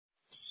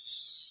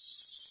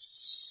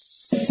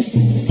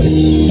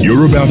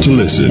You're about to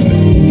listen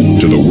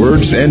to the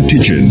words and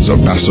teachings of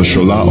Pastor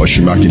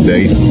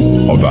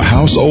Osunmakinde of the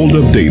Household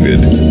of David.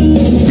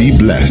 Be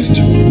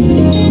blessed.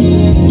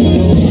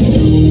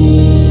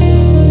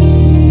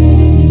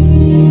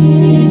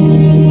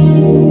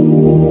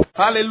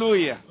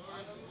 Hallelujah.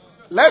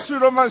 Let's read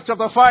Romans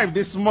chapter 5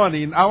 this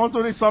morning. I want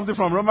to read something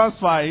from Romans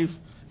 5.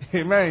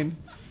 Amen.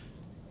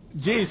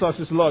 Jesus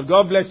is Lord.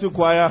 God bless you,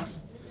 choir.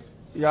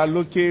 You are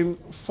looking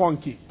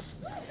funky.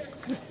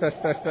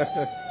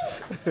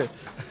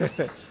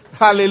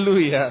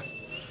 Hallelujah.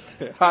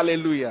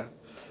 Hallelujah.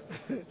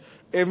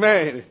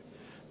 Amen.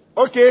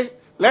 Okay,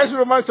 let's read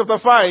Romans chapter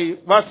 5,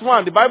 verse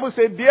 1. The Bible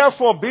says,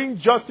 therefore,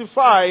 being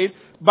justified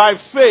by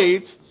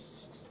faith,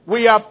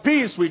 we have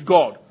peace with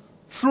God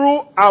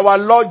through our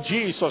Lord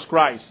Jesus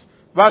Christ.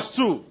 Verse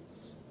 2.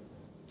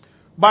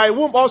 By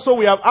whom also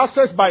we have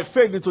access by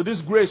faith into this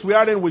grace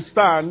wherein we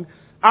stand,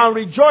 and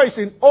rejoice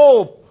in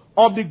hope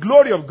of the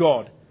glory of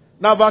God.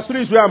 Now verse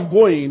 3 is where I'm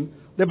going.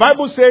 The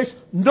Bible says,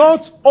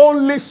 not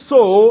only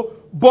so,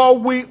 but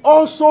we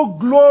also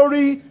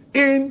glory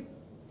in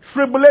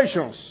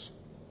tribulations.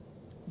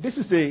 This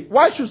is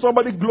why should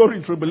somebody glory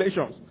in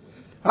tribulations?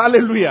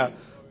 Hallelujah.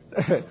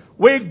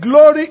 We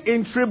glory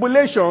in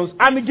tribulations,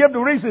 and he gave the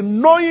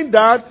reason, knowing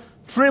that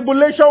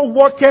tribulation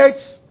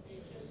worketh.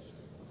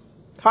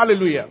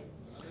 Hallelujah.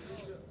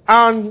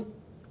 And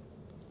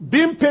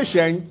being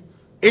patient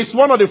is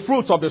one of the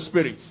fruits of the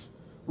Spirit.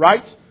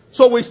 Right?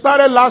 So we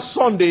started last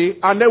Sunday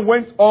and then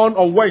went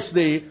on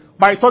Wednesday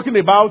by talking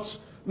about,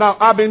 now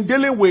I've been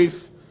dealing with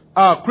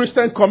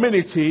Christian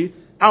community,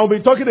 and we'll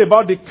be talking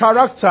about the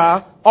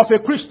character of a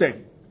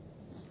Christian.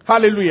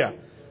 Hallelujah.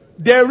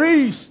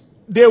 There is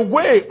the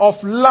way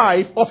of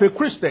life of a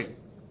Christian.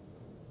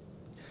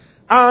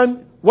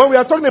 And when we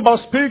are talking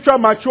about spiritual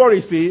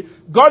maturity,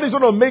 God is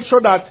going to make sure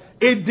that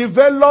it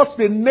develops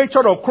the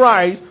nature of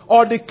Christ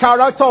or the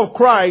character of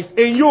Christ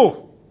in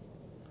you.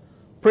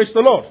 Praise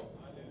the Lord.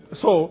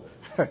 So,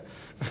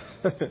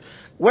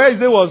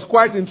 Wednesday was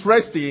quite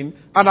interesting,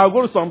 and I'll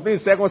go to something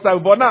second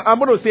time. But now I'm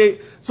going to say,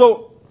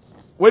 so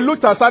we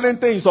looked at certain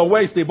things on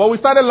Wednesday, but we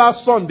started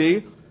last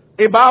Sunday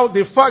about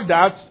the fact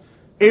that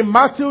in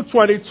Matthew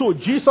 22,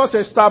 Jesus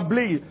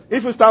established,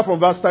 if you start from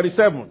verse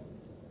 37,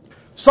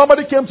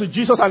 somebody came to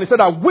Jesus and he said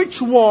that which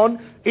one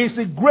is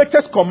the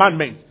greatest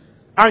commandment?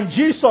 And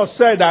Jesus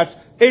said that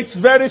it's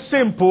very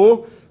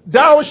simple.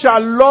 Thou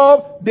shalt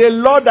love the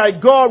Lord thy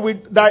God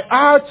with thy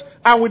heart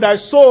and with thy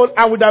soul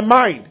and with thy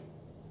mind.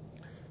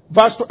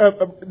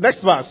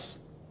 Next verse.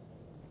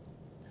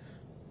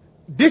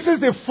 This is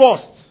the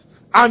first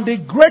and the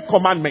great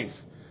commandment.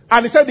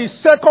 And he said the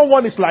second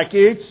one is like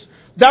it.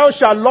 Thou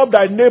shalt love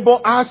thy neighbor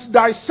as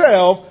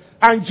thyself.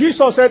 And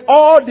Jesus said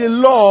all the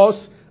laws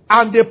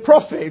and the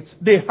prophets,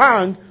 they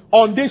hang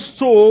on these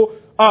two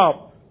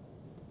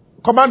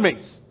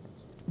commandments.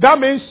 That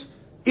means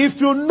if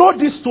you know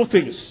these two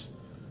things,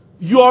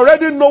 you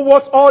already know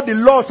what all the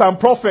laws and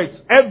prophets,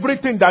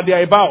 everything that they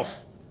are about.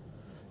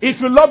 If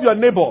you love your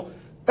neighbor,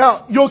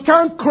 you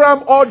can't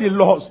cram all the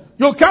laws.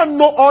 You can't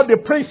know all the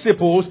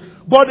principles,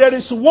 but there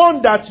is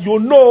one that you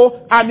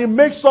know, and it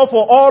makes up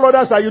for all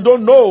others that you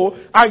don't know.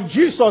 And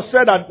Jesus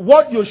said that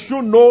what you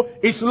should know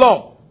is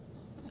love.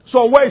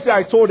 So where is it?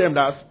 I told them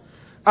that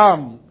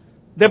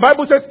the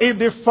Bible says, if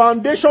the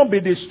foundation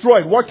be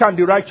destroyed, what can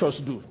the righteous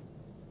do?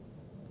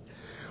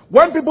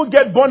 When people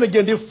get born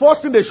again, the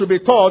first thing they should be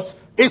taught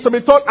is to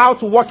be taught how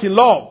to walk in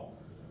love.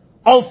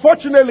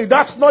 Unfortunately,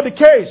 that's not the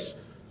case.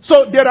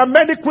 So there are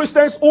many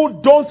Christians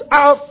who don't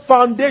have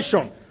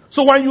foundation.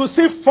 So when you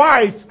see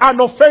fights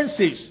and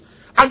offenses,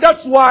 and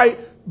that's why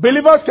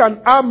believers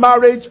can have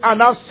marriage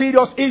and have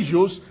serious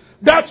issues.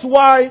 That's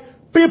why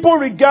people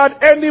regard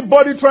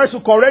anybody tries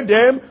to correct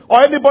them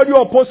or anybody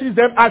who opposes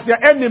them as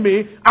their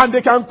enemy, and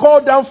they can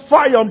call down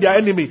fire on their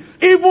enemy.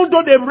 Even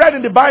though they've read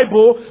in the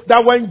Bible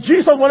that when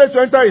Jesus wanted to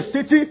enter a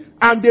city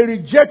and they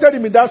rejected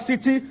him in that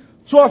city,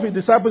 12 of his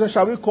disciples said,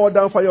 shall we call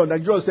down fire on them?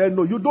 Jesus said,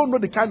 no, you don't know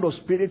the kind of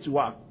spirit you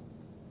are.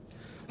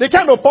 The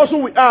kind of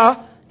person we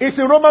are is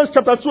in Romans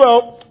chapter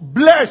 12,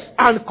 bless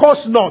and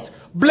curse not.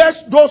 Bless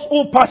those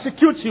who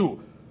persecute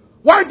you.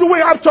 Why do we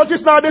have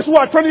churches nowadays who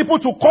are telling people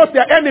to curse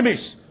their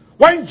enemies?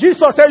 When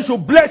Jesus said you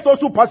should bless those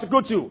who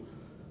persecute you.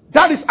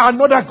 That is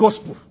another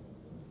gospel.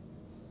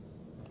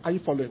 Are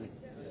you following me?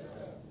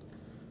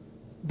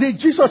 Did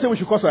Jesus say we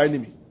should curse our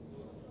enemy?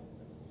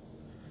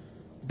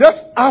 That's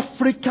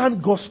African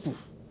gospel.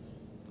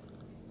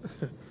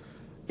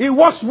 It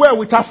works well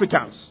with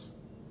Africans.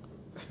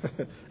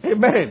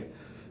 Amen.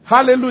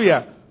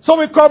 Hallelujah. So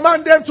we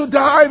command them to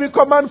die. We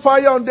command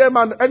fire on them.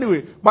 And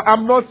anyway, but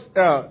I'm not,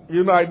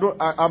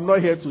 I'm not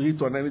here to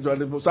hit on any.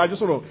 So I just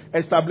want to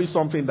establish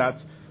something that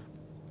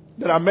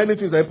there are many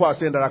things that people are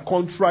saying that are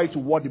contrary to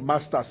what the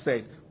master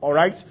said. All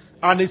right?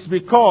 And it's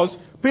because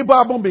people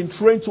haven't been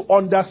trained to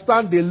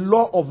understand the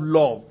law of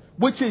love,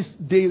 which is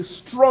the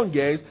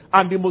strongest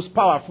and the most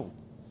powerful.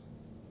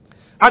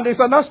 And there's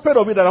an aspect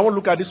of it that I want to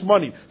look at this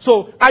morning.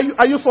 So,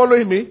 are you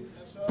following me?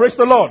 Yes, praise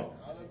the Lord.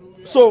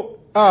 Hallelujah. So,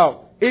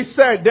 it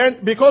said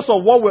then, because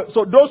of what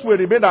so those will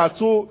remain our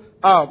two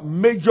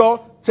major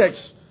text.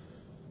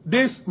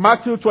 This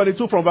Matthew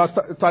 22 from verse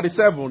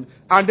 37,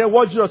 and then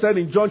what Jesus said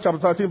in John chapter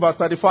 13 verse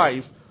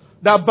 35,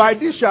 that by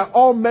this shall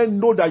all men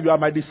know that you are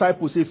my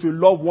disciples if you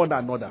love one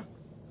another.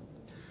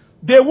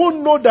 They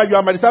won't know that you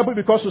are my disciple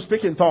because you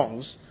speak in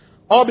tongues,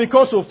 or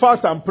because you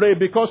fast and pray,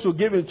 because you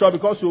give in church,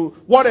 because you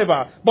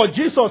whatever. But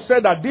Jesus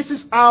said that this is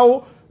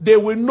how they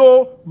will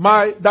know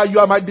that you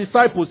are my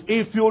disciples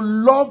if you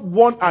love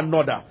one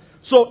another.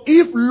 So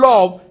if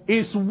love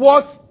is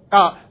what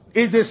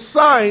is a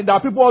sign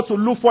that people ought to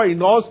look for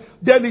in us,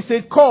 then it's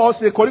a course,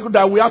 a curriculum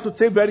that we have to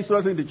take very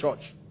seriously in the church.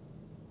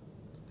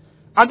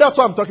 And that's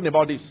why I'm talking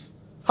about this.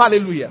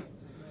 Hallelujah.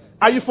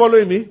 Are you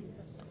following me?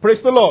 Praise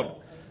the Lord.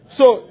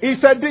 So he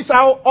said, this is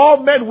how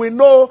all men will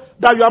know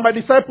that you are my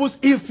disciples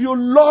if you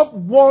love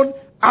one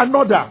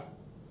another.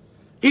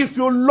 If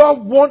you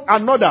love one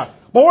another.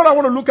 But what I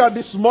want to look at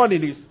this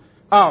morning is,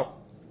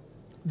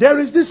 there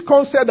is this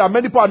concept that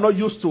many people are not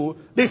used to.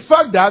 The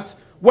fact that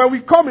when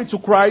we come into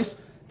Christ,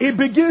 it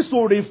begins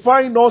to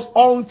refine us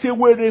until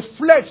we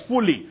reflect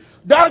fully.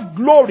 That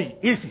glory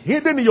is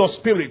hidden in your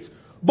spirit,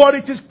 but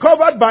it is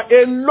covered by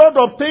a lot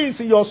of things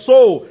in your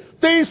soul.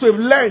 Things we've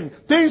learned,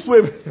 things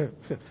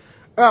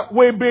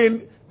we've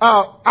been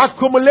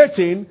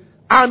accumulating,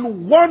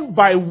 and one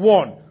by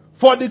one,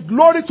 for the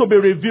glory to be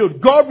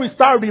revealed, God will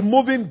start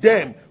removing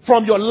them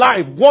from your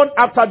life, one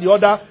after the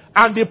other,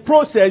 and the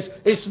process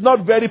is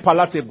not very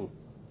palatable.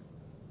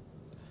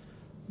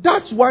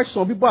 That's why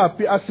some people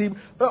appear as if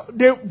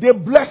the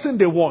blessing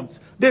they want,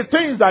 the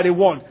things that they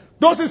want,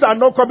 those things are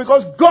not coming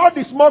because God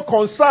is more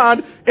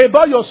concerned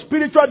about your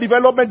spiritual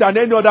development than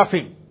any other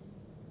thing.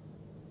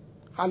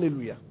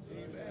 Hallelujah.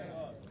 Amen.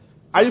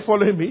 Are you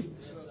following me?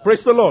 Praise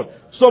the Lord.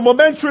 So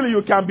momentarily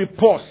you can be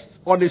paused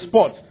on the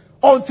spot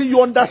until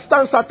you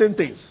understand certain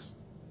things.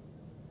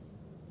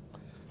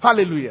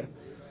 Hallelujah.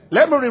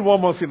 Let me read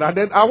one more thing, and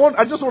then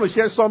I just want to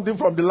share something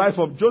from the life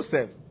of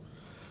Joseph.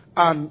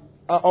 And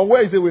on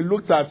Wednesday we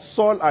looked at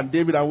Saul and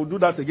David, and we'll do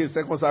that again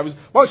second service.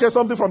 I'll share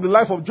something from the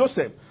life of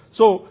Joseph.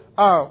 So,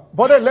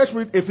 but then let's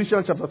read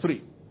Ephesians chapter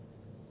 3,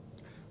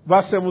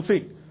 verse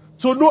 17.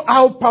 To know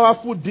how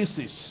powerful this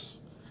is.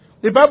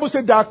 The Bible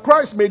said that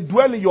Christ may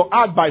dwell in your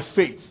heart by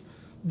faith.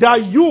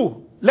 That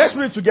you, let's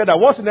read it together.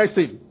 What's the next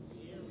thing?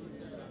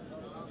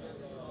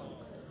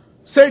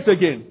 Say it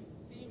again.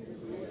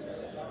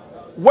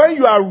 When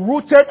you are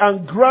rooted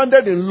and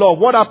grounded in love,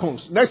 what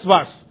happens? Next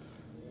verse.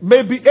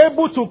 May be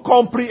able to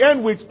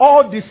comprehend with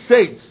all the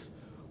saints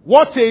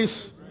what is.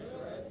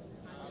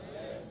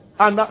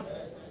 And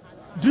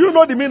do you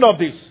know the meaning of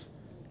this?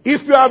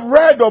 If you have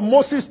read of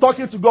Moses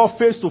talking to God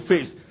face to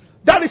face,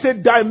 that is a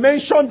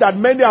dimension that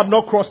many have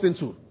not crossed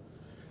into.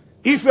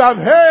 If you have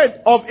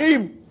heard of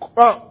him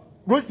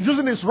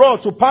using his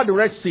rod to part the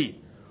Red Sea,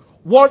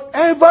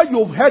 whatever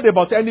you've heard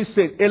about any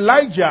saint,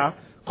 Elijah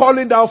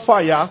calling down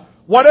fire,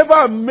 whatever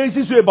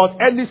amazes you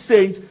about any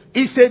saint,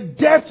 is a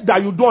depth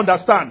that you don't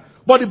understand.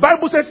 But the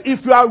Bible says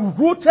if you are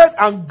rooted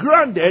and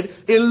grounded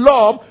in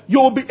love, you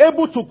will be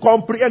able to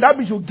comprehend. That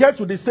means you get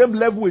to the same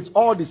level with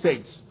all the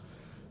saints.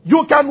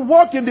 You can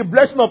walk in the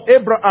blessing of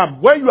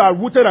Abraham when you are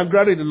rooted and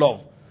grounded in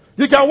love.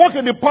 You can walk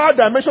in the power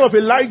dimension of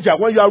Elijah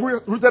when you are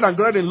rooted and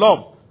grounded in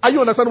love. Are you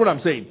understanding what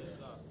I'm saying?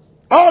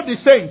 All the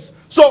saints.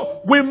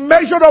 So we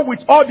measure up with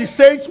all the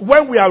saints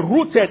when we are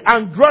rooted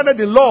and grounded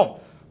in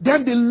love.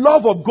 Then the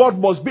love of God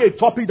must be a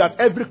topic that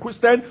every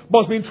Christian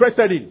must be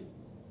interested in.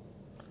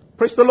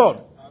 Praise the Lord.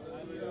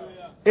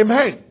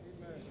 Amen.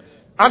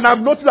 And I've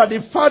noticed that the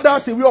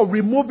Father is a way of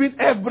removing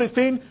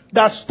everything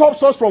that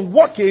stops us from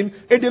walking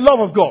in the love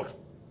of God.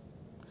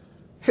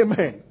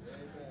 Amen.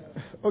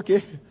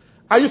 Okay.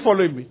 Are you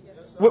following me?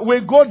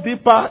 We'll go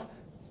deeper,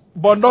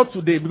 but not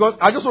today. Because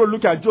I just want to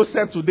look at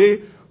Joseph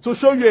today to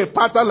show you a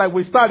pattern like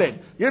we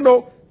started. You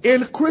know,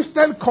 in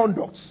Christian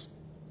conduct,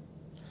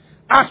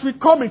 as we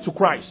come into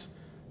Christ,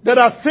 there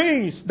are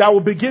things that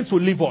will begin to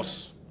leave us.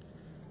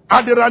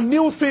 And there are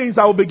new things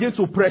that will begin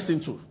to press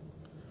into.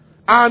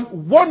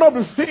 And one of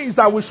the things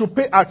that we should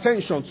pay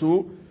attention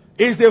to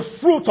is the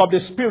fruit of the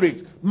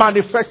Spirit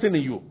manifesting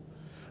in you.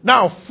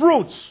 Now,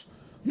 fruits,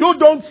 you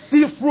don't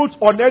see fruit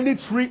on any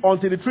tree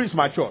until the tree is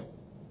mature.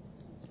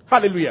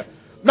 Hallelujah.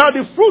 Now,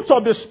 the fruit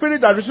of the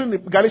Spirit that is in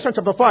Galatians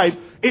chapter 5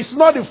 is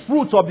not the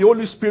fruit of the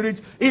Holy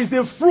Spirit, it's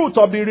the fruit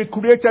of the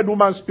recreated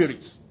human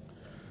spirit.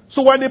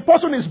 So when a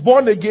person is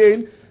born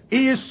again,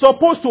 he is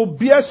supposed to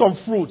bear some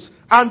fruits.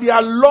 And they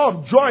are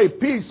love, joy,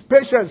 peace,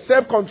 patience,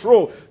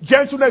 self-control,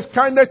 gentleness,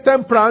 kindness,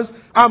 temperance,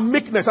 and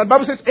meekness. And the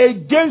Bible says,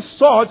 against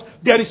such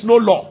there is no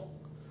law.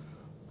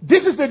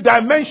 This is the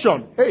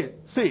dimension. Hey,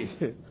 see.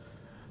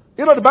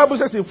 You know, the Bible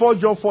says in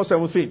 1 John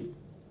 4:17.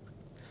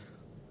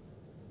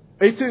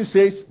 18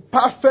 says,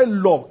 perfect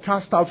love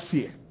casts out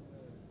fear.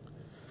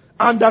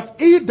 And that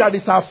he that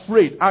is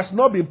afraid has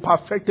not been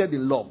perfected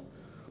in love.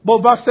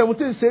 But verse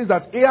 17 says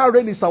that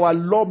herein is our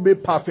love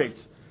made perfect,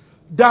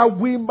 that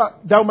we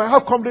might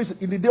have confidence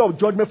in the day of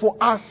judgment, for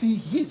as he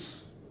is,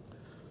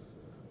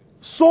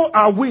 so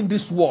are we in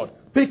this world.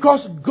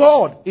 Because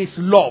God is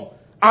love.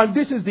 And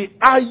this is the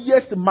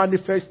highest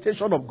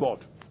manifestation of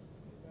God.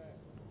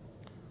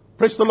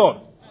 Praise the Lord.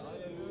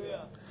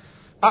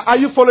 Are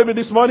you following me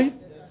this morning?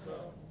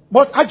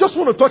 But I just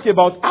want to talk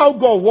about how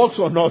God works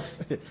on us.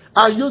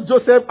 I use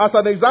Joseph as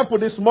an example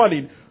this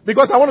morning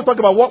because I want to talk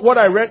about what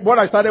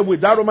I started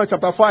with, that Romans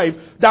chapter 5,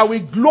 that we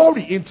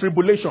glory in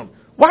tribulation.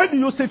 Why do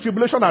you say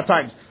tribulation at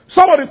times?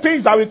 Some of the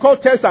things that we call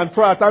tests and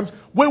trial at times,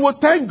 we will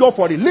thank God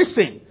for it.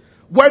 Listen,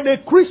 when a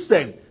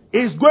Christian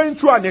is going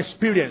through an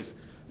experience,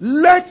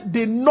 let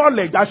the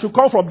knowledge that should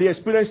come from the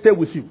experience stay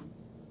with you.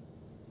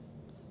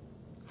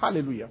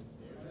 Hallelujah.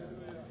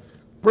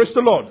 Praise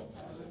the Lord.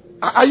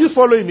 Are you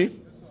following me?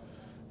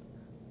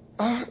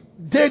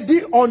 They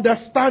didn't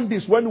understand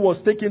this when he was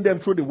taking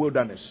them through the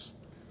wilderness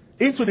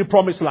into the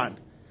promised land.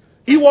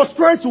 He was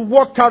trying to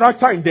work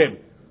character in them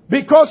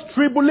because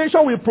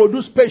tribulation will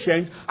produce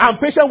patience and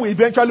patience will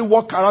eventually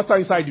work character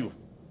inside you.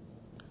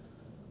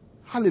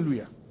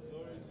 Hallelujah.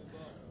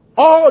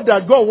 All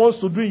that God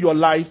wants to do in your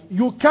life,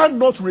 you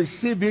cannot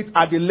receive it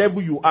at the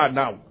level you are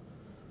now.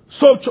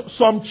 So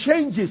some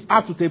changes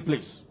have to take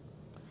place.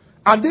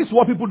 And this is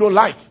what people don't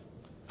like.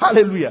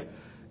 Hallelujah.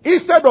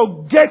 Instead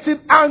of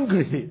getting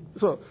angry.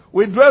 So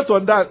we dwelt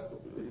on that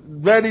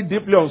very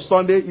deeply on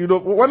Sunday. You know,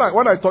 when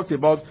I talked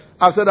about,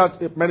 I've said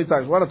that many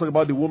times. When I talked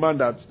about the woman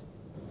that,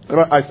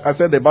 I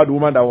said about the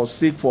woman that was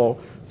sick for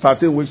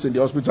 13 weeks in the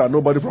hospital and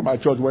nobody from our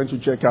church went to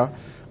check her.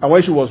 And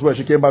when she was well,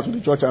 she came back to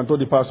the church and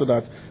told the pastor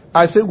that,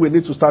 I think we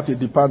need to start a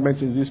department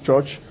in this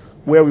church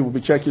where we will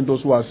be checking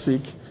those who are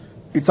sick.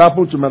 It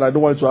happened to me and I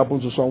don't want it to happen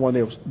to someone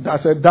else.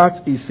 I said,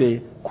 that is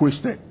a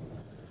Christian.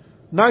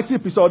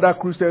 90% of other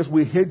Christians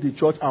will hate the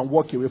church and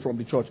walk away from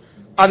the church.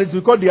 And it's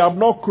because they have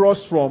not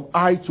crossed from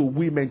I to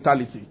we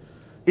mentality.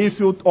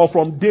 Or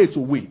from they to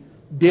we.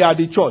 They are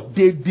the church.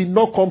 They did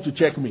not come to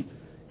check me.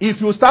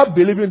 If you start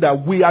believing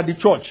that we are the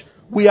church,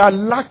 we are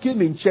lacking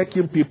in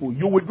checking people,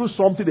 you will do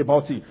something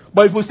about it.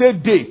 But if you say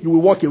they, you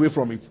will walk away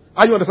from it.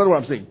 Are you understand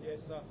what I'm saying? Yes,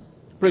 sir.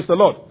 Praise the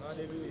Lord.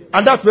 Hallelujah.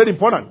 And that's very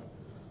important.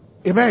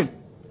 Amen.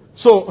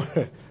 So,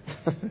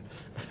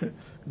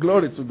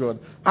 glory to God.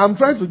 I'm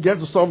trying to get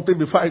to something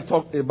before I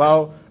talk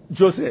about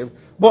Joseph.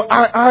 But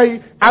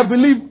I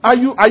believe, are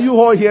you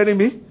all hearing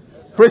me?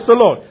 Praise the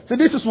Lord. So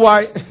this is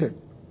why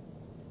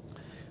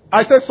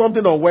I said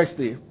something on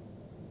Wednesday.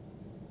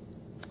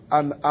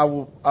 And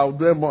I'll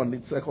dwell more on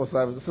the second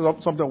service.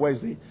 Something on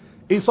Wednesday.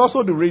 It's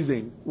also the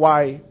reason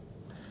why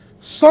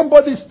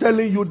somebody is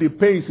telling you the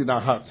pains in our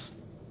hearts.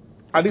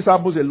 And this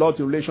happens a lot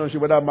in relationship,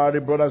 whether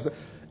married, brothers.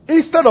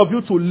 Instead of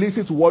you to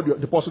listen to what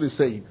the person is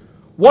saying,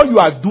 what you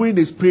are doing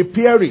is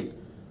preparing,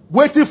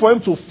 waiting for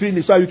him to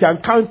finish so you can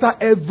counter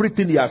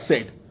everything he has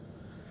said.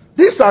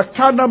 These are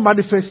carnal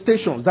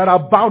manifestations that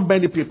have bound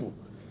many people.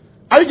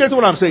 Are you getting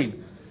what I'm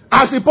saying?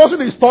 As the person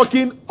is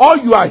talking, all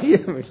you are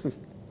hearing,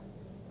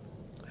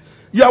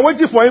 you are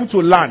waiting for him to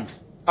land.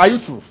 Are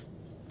you true?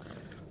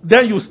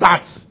 Then you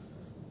start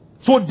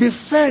to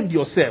defend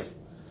yourself.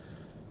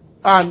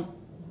 And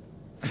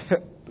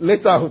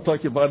later I will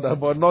talk about that,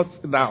 but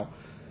not now.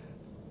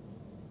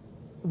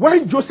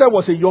 When Joseph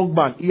was a young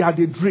man, he had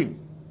a dream.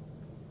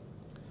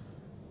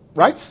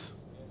 Right?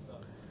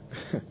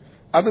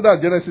 I think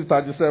that's Genesis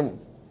 37.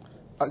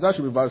 That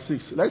should be verse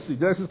 6. Let's see.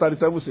 Genesis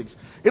 37, 6.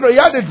 You know, he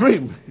had a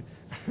dream.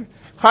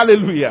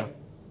 Hallelujah.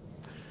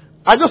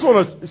 I just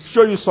want to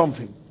show you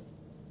something.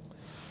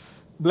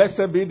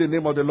 Blessed be the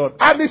name of the Lord.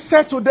 And he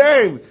said to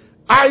them,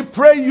 I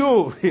pray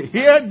you,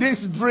 hear this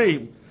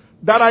dream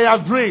that I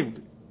have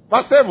dreamed.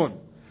 Verse 7.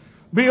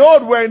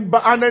 Behold,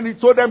 and then he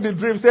told them the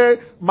dream.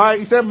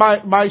 He said,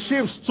 my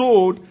sheep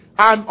stood,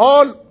 and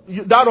all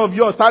that of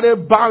yours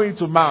started bowing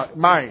to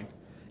mine.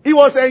 He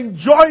was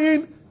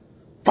enjoying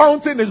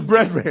pounding his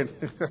brethren.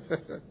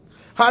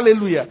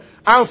 Hallelujah.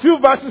 And a few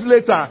verses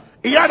later,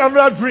 he had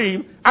another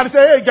dream, and he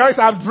said, hey guys,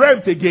 I've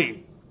dreamt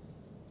again.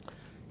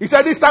 He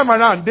said, this time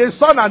around, the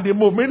sun and the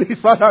moon, meaning his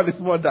father and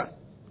his mother.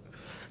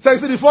 So he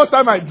said, the first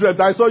time I dreamt,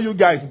 I saw you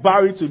guys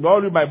bowing to me,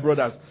 all you my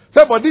brothers.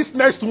 So for this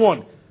next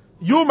one,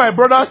 you, my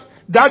brothers,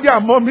 daddy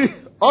and mommy,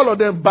 all of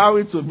them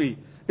bowing to me.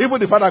 Even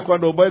the father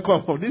called, oh boy,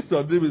 come from this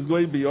your dream is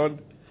going beyond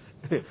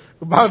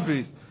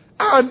boundaries.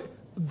 And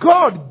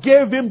God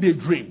gave him the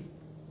dream.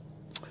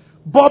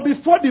 But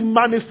before the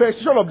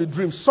manifestation of the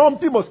dream,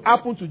 something must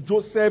happen to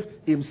Joseph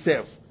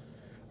himself.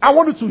 I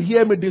want you to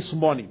hear me this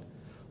morning.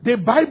 The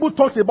Bible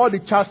talks about the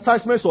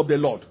chastisements of the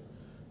Lord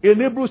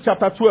in Hebrews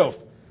chapter 12.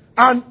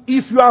 And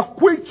if you are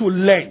quick to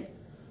learn,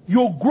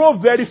 you grow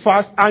very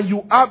fast and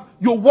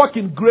you work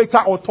in greater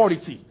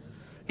authority.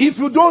 If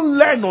you don't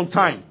learn on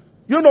time,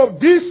 you know,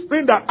 this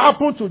thing that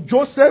happened to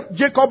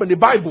Jacob in the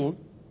Bible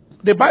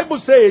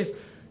says,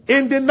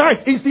 in the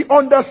night, it's the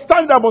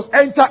understanding that must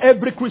enter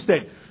every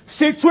Christian.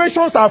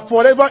 Situations are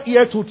forever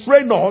here to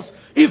train us.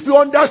 If you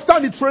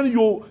understand the training,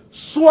 you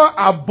soar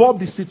above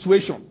the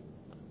situation.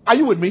 Are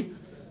you with me?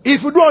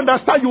 If you don't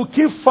understand, you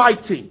keep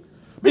fighting.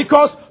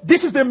 Because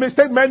this is the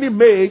mistake many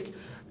make.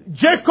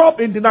 Jacob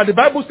in the night, the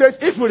Bible says,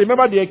 if you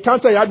remember the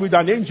encounter he had with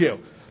an angel,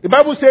 the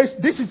Bible says,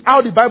 this is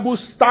how the Bible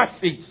starts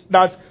it,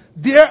 that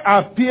there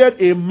appeared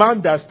a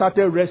man that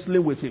started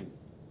wrestling with him.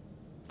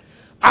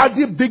 At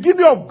the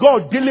beginning of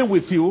God dealing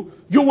with you,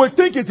 you will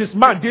think it is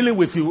man dealing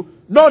with you,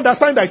 not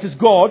understand that it is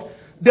God.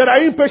 there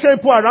are impatient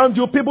people around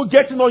you, people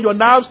getting on your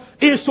nerves,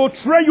 is to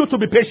train you to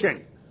be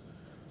patient.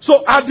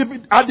 So at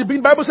the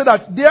beginning, Bible said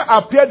that there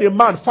appeared a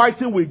man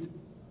fighting with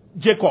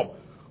Jacob.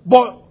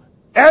 But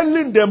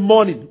early in the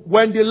morning,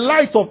 when the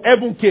light of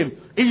heaven came,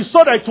 he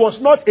saw that it was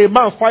not a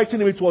man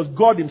fighting him, it was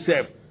God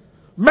himself.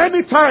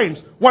 Many times,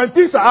 when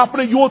things are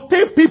happening, you will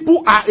think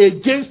people are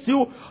against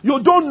you.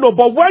 You don't know.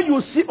 But when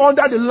you see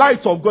under the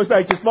light of God,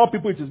 it is not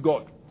people, it is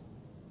God.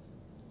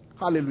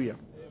 Hallelujah.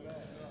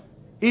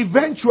 Amen.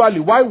 Eventually,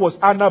 why was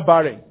Anna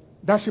barren?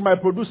 That she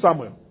might produce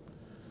Samuel.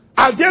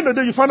 At the end of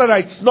the day, you find out that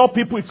it's not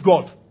people, it's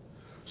God.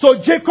 So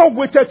Jacob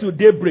waited till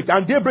daybreak.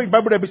 And daybreak,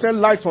 Bible represents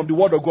light from the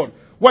word of God.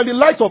 When the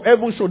light of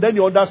heaven shone, then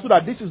he understood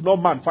that this is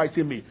not man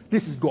fighting me.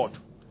 This is God.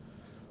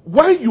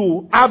 When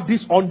you have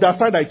this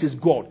understanding that it is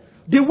God,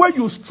 the way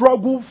you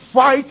struggle,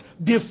 fight,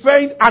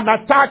 defend, and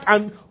attack,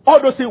 and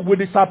all those things will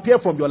disappear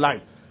from your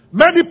life.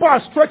 Many people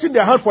are stretching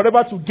their hand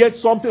forever to get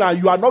something,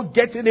 and you are not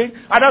getting it,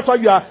 and that's why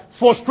you are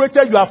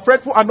frustrated, you are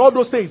fretful, and all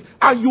those things,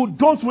 and you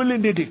don't really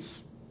need it.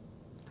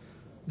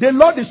 The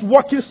Lord is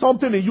working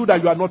something in you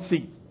that you are not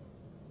seeing.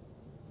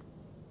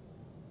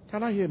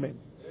 Can I hear amen?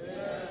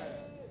 Yeah.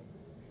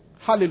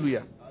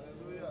 Hallelujah.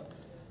 Hallelujah.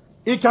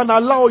 He can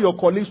allow your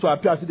colleagues to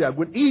appear as if they are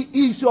good. He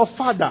is your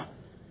father.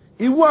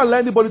 He won't allow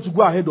anybody to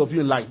go ahead of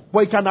you in life. But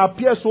it can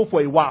appear so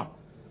for a while.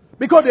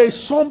 Because there is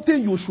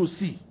something you should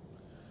see.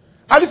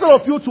 And instead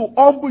of you to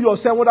humble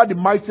yourself under the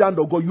mighty hand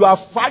of God, you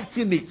are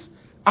fighting it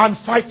and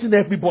fighting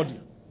everybody.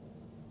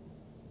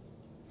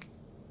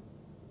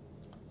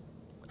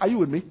 Are you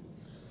with me?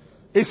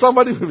 Is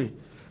somebody with me?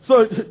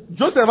 So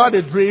Joseph had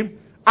a dream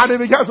and he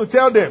began to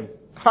tell them,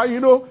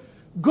 how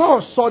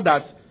God saw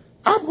that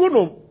I'm going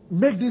to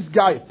make this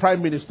guy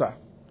prime minister.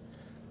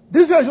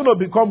 This guy is going to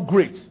become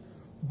great.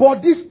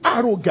 But this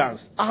arrogance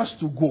has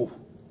to go.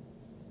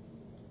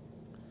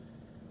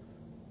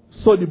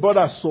 So the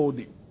brother sold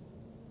him.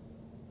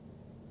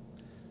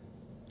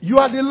 You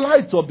are the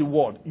light of the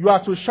world. You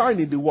are to shine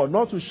in the world,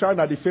 not to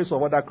shine at the face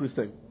of other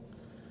Christians.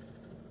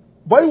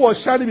 But he was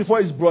shining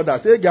before his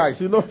brothers. Hey guys,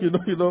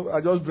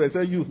 I just dressed.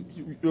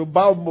 You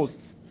bow most.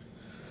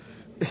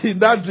 In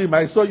that dream,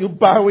 I saw you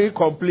bowing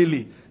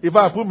completely. If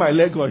I put my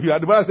leg on you,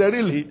 and the brother said,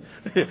 really?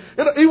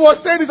 He was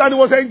saying it and he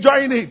was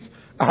enjoying it.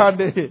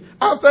 And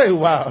after a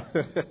while,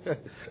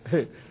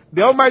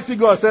 the Almighty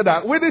God said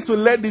that we need to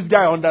let this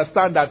guy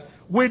understand that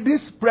with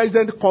this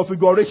present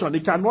configuration,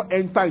 he cannot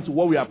enter into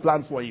what we have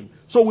planned for him.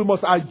 So we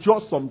must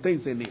adjust some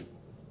things in him.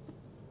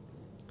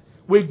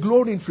 We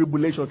glory in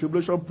tribulation.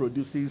 Tribulation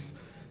produces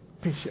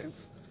patience.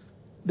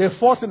 The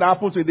first thing that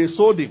happened to him, they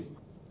sold him.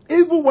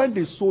 Even when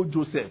they sold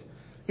Joseph,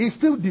 he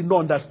still did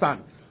not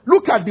understand.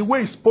 Look at the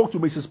way he spoke to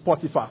Mrs.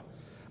 Potiphar.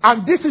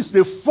 And this is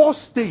the first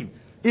thing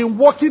in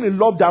walking in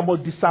love that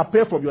must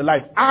disappear from your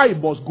life. I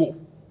must go.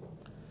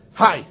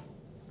 Hi.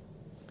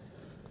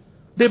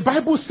 The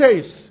Bible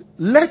says,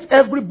 let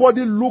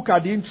everybody look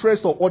at the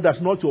interest of others,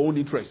 not your own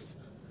interest.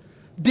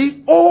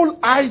 The whole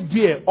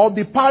idea of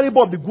the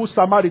parable of the Good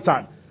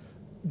Samaritan.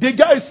 The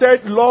guy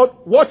said, Lord,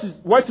 what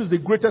is the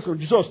greatest? And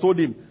Jesus told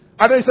him.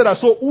 And then he said,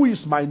 so who is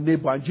my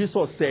neighbor? And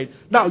Jesus said,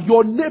 now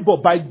your neighbor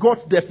by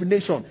God's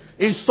definition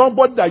is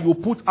somebody that you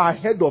put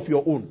ahead of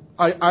your own,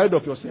 ahead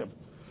of yourself.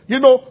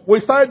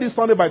 We started this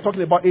Sunday by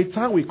talking about a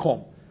time will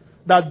come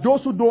that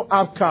those who don't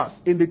have cars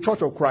in the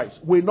church of Christ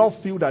will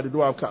not feel that they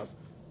don't have cars.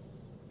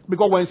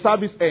 Because when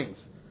service ends,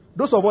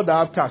 those of us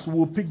that have cars, we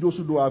will pick those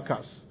who don't have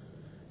cars.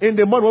 In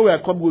the month when we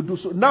are coming, we'll do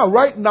so. Now,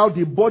 right now,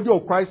 the body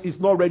of Christ is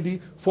not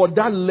ready for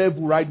that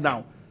level right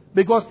now.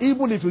 Because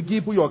even if you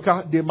give people your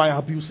car, they might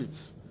abuse it.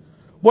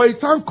 But a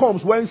time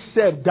comes when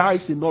self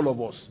dies in all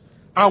of us.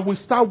 And we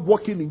start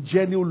walking in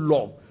genuine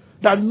love.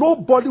 That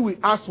nobody will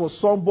ask for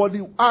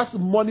somebody, ask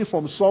money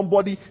from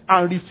somebody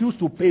and refuse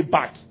to pay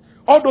back.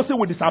 All those things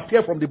will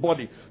disappear from the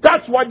body.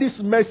 That's why this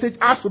message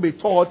has to be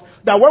taught,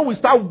 that when we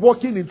start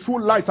walking in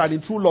true light and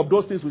in true love,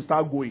 those things will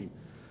start going.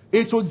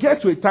 It will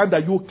get to a time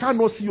that you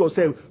cannot see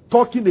yourself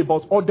talking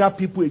about other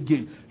people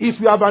again. If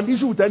you have an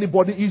issue with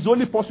anybody, it's the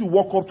only person you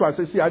walk up to and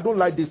say, see, I don't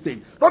like this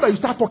thing. Not that you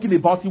start talking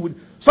about it with...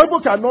 Some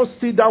people cannot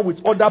sit down with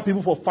other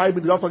people for 5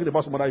 minutes without talking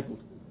about some other people.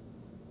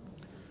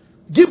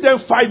 Give them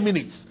 5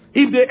 minutes.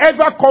 If they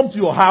ever come to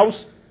your house,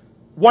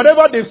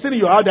 whatever they've seen in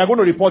your house, they're going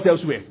to report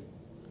elsewhere.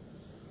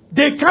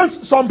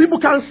 Some people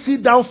can't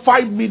sit down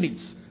 5 minutes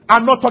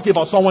and not talk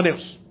about someone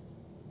else.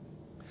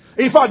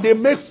 In fact, they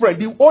make friends.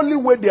 The only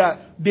way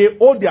they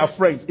owe their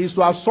friends is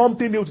to have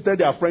something new to tell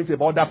their friends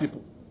about other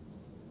people.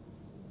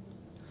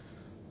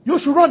 You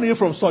should run away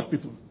from such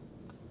people.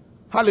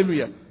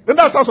 Hallelujah. And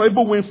that's how some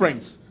people win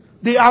friends.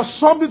 They have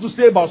something to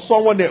say about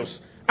someone else.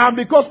 And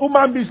because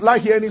human beings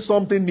like hearing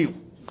something new.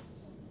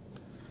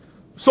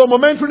 So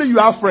momentarily you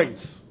have friends.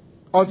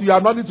 Until you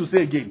have nothing to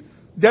say again.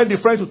 Then the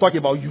friends will talk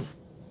about you.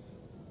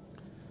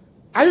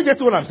 Are you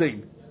getting what I'm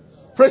saying?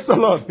 Praise the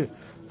Lord.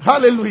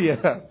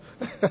 Hallelujah.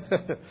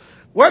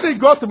 When he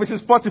got to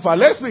Mrs. Potiphar,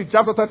 let's read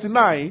chapter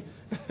 39.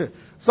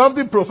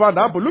 Something profound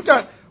happened. Look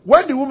at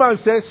when the woman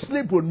said,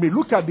 sleep with me.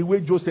 Look at the way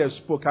Joseph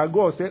spoke. And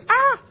God said,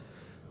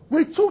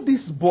 we took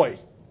this boy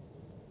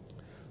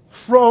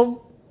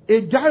from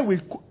a guy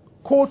with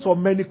coats of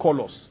many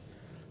colors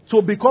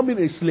to becoming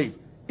a slave.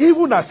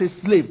 Even as a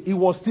slave, he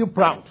was still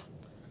proud.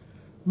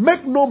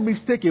 Make no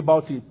mistake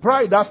about it.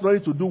 Pride has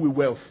nothing to do with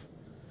wealth.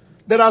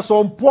 There are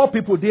some poor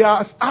people, they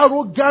are as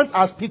arrogant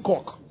as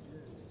peacock.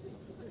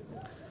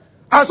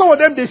 And some of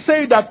them, they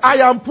say that I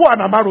am poor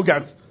and I'm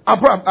arrogant.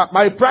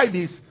 My pride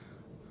is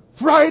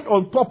pride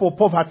on top of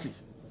poverty.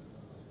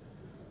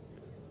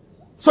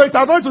 So it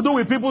has nothing to do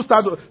with people's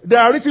status. There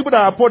are rich people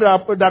that are poor,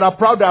 that are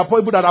proud. There are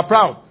poor people that are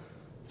proud.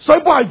 Some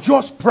people are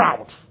just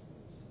proud.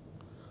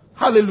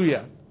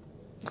 Hallelujah.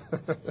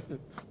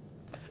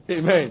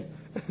 Amen.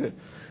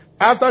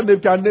 After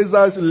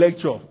Nebuchadnezzar's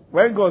lecture,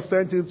 when God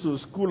sent him to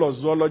school of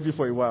zoology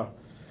for a while,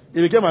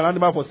 he became an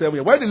animal for 7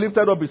 years. When he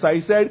lifted up his eye,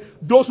 he said,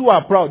 those who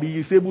are proud, he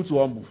is able to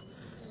humble.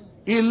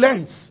 He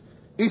learned.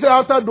 He said,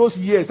 after those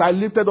years, I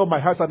lifted up my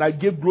hands and I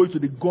gave glory to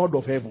the God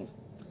of heaven.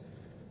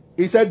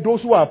 He said,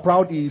 those who are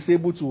proud, he is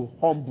able to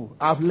humble.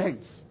 I've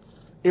learned.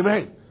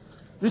 Amen.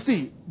 You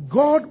see,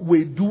 God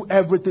will do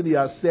everything he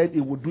has said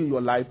he will do in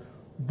your life,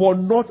 but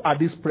not at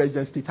this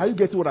present state. Are you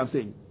getting what I'm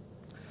saying?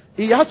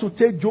 He had to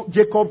take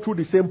Jacob through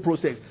the same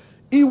process.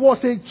 He was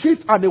a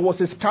cheat and he was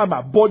a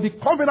scammer, but the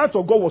covenant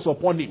of God was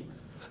upon him.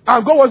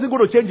 And God wasn't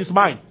going to change his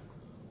mind.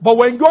 But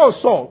when God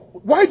saw,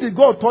 why did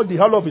God touch the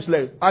heel of his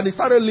leg? And he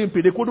started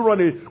limping. They couldn't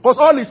run away. Because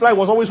all his life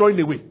was always running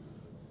away.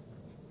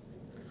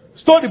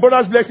 Stole the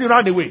brother's blessing,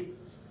 ran away.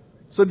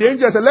 So the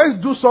angel said,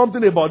 let's do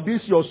something about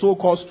this, your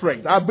so-called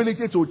strength,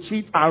 ability to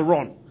cheat and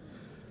run.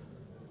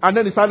 And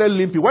then he started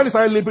limping. When he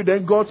started limping,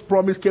 then God's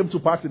promise came to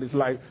pass in his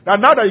life.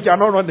 And now that you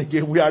cannot run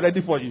again, we are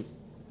ready for you.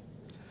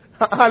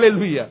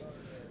 Hallelujah.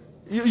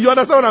 You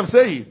understand what I'm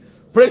saying?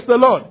 Praise the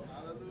Lord.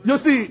 You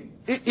see,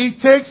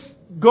 it takes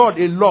God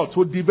a lot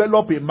to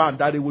develop a man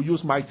that he will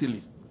use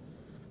mightily.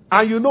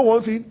 And you know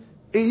one thing?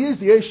 He is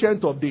the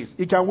ancient of days.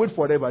 He can wait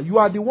forever. You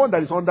are the one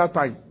that is under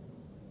time.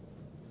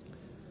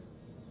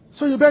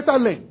 So you better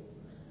learn.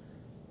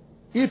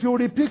 If you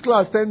repeat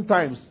class 10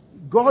 times,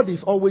 God is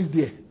always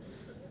there.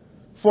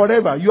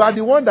 Forever. You are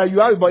the one that you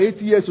have about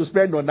 80 years to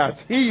spend on that.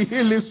 He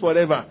lives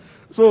forever.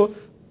 So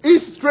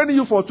he's training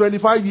you for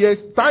 25 years.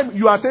 Time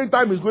you are saying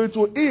time is going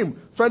to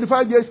him.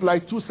 25 years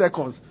like 2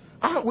 seconds.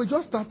 We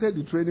just started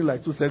the training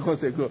like 2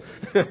 seconds ago.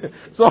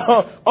 So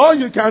all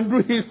you can do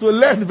is to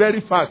learn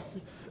very fast.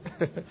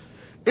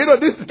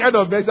 This kind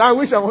of message. I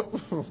wish I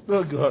was.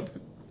 Oh God.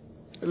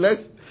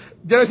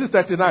 Genesis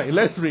 39.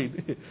 Let's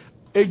read.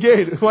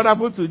 Again, what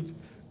happened to.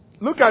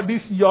 Look at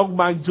this young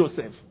man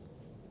Joseph.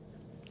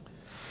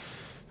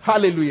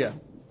 Hallelujah.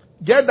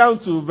 Get down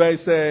to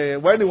verse,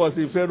 when he was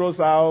in Pharaoh's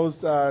house,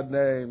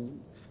 and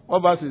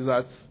what verse is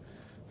that?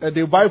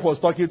 The wife was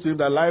talking to him,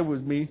 that lie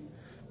with me.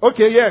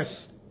 Okay, yes.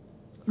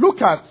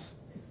 Look at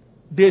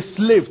the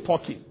slave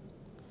talking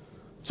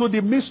to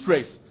the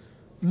mistress.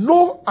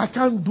 No, I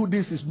can't do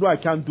this. No, I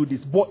can't do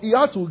this. But he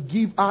had to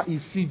give her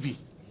his CV.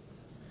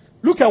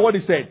 Look at what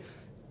he said.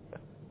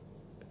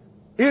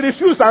 He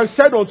refused and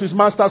said unto his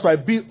master's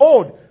wife,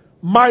 behold,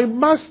 my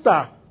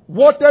master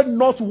wanted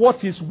not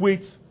what is with.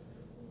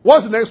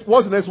 What's the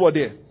next word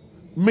there?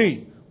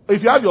 Me.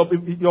 If you have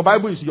your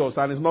Bible is yours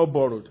and it's not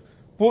borrowed,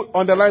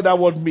 underline that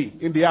word me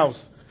in the house.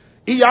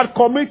 He had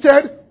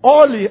committed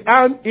all he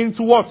had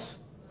into what?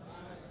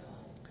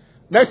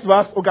 Next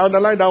verse. Okay,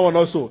 underline that one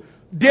also.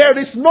 There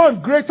is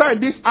none greater in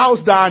this house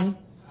than.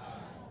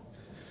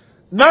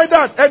 Neither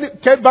hath any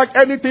kept back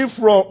anything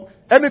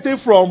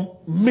from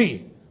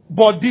me,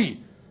 but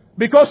thee,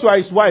 because you are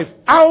his wife.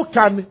 How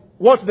can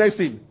what next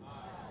thing?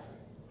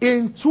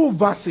 In 2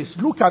 verses,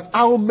 look at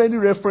how many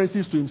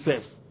references to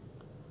himself.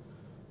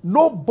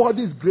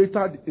 Nobody is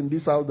greater in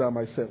this house than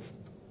myself.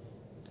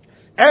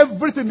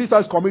 Everything this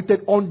house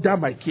committed under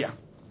my care.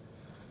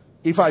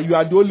 You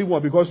are the only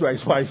one because you are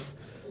his wife.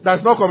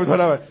 That's not committed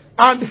under my.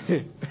 And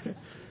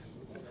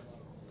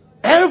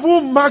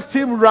heaven marked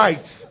him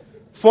right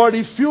for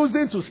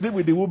refusing to sleep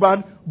with the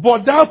woman,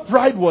 but that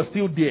pride was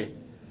still there.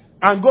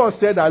 And God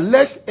said that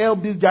let's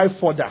help this guy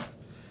further.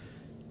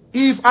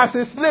 If as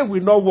a slave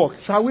will not work,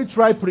 shall we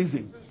try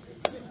prison?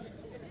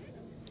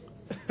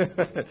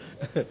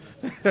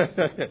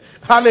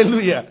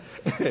 Hallelujah.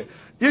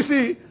 You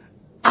see,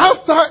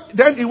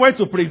 then he went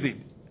to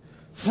prison.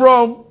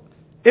 From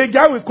a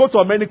guy with coats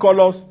of many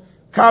colors,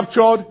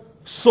 captured,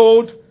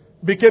 sold,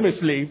 became a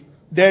slave.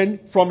 Then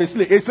from a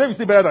slave is still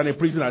better than a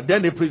prisoner.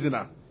 Then a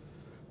prisoner.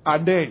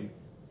 And then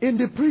in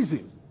the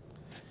prison,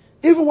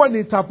 even when he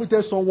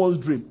interpreted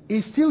someone's dream,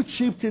 he still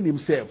chipped in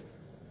himself.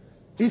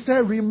 He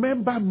said,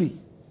 remember me.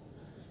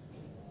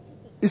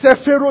 He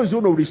said, Pharaoh is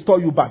going to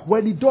restore you back.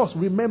 When he does,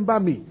 remember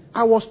me.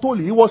 I was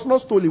stolen. He was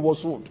not stolen, he was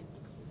sold.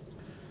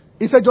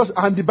 He said,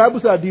 and the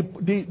Bible said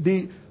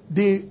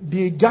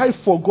the guy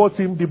forgot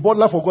him, the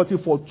butler forgot him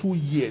for 2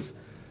 years.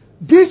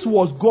 This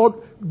was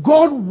God.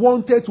 God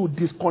wanted to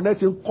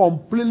disconnect him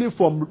completely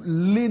from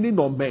leaning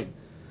on men.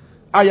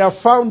 I have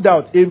found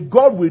out if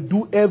God will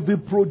do every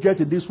project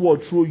in this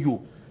world through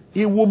you,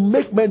 He will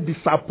make men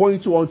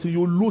disappoint you until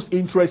you lose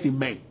interest in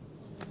men.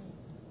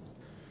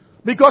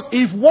 Because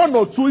if one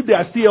or two, they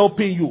are still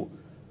helping you,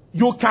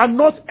 You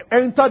cannot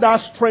enter that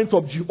strength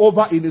of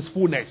Jehovah in his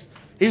fullness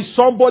if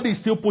somebody is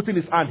still putting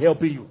his hand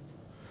helping you.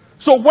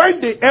 So when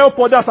they help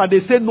others and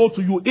they say no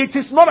to you, it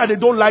is not that they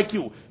don't like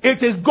you.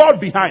 It is God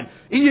behind.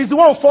 He is the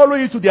one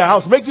following you to their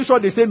house, making sure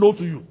they say no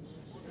to you.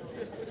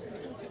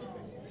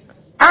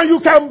 And you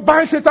can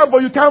bind Satan,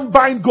 but you can't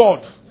bind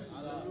God.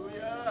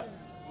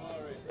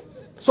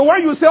 So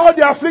when you say all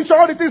the affliction,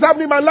 all the things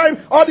happening in my life,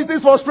 all the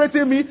things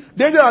frustrating me,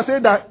 then they are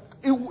saying that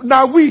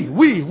now we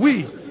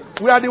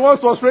are the ones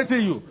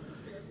frustrating you.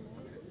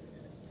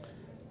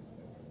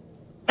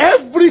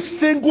 Every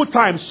single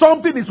time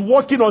something is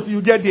working until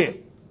you get there.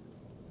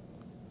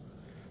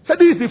 So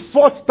this is the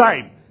fourth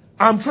time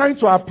I'm trying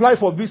to apply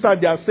for visa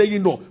and they are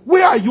saying no.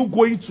 Where are you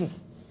going to?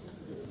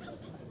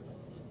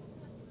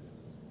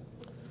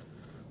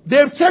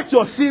 They've checked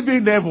your CV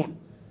in heaven.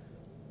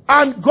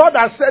 And God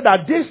has said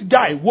that this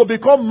guy will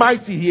become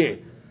mighty here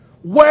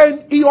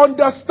when he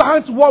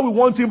understands what we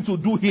want him to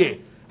do here.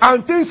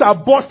 And things are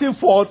bursting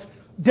forth,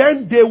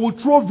 then they will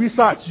throw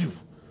visa at you.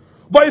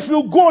 But if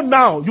you go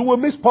now, you will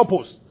miss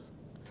purpose.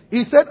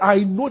 He said, I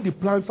know the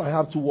plans I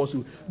have towards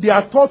you. They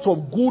are thoughts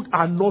of good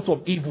and not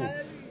of evil.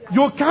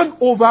 You can't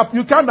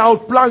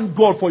outplan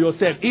God for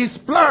yourself. His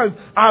plans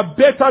are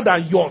better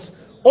than yours.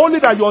 Only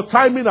that your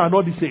timing are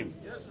not the same.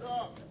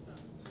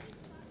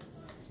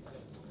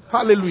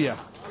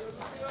 Hallelujah.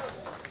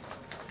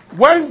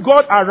 When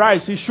God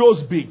arrives, he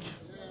shows big.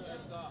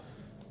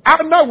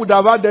 Anna would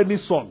have had any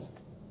son.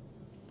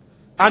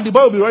 And the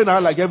boy will be running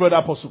around like every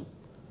other person.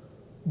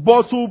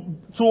 But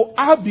to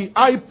have the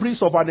high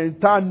priest of an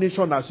entire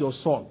nation as your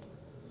son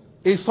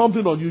is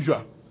something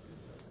unusual.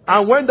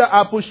 And when that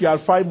happened, she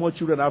had 5 more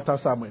children after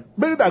Samuel.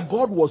 Meaning that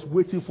God was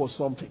waiting for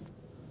something.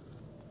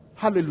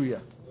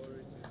 Hallelujah.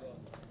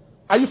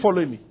 Are you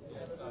following me?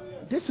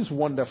 This is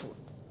wonderful.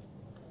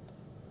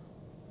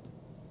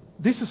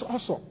 This is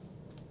awesome.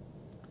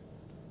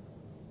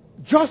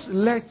 Just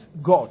let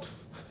God.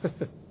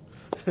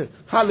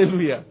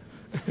 Hallelujah.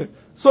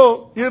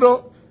 So,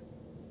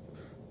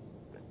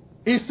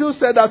 he still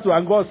said that to her,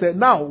 and God said,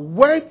 now,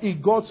 when he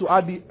got to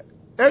at the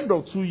end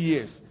of 2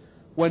 years,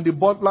 when the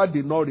butler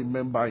did not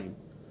remember him,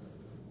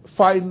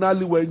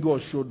 finally when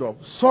God showed up,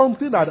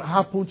 something had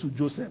happened to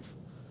Joseph.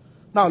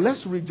 Now, let's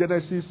read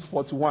Genesis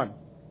 41.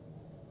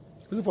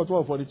 Is it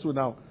 41 or 42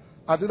 now?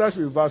 I think that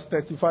should be verse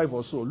 35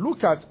 or so.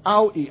 Look at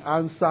how he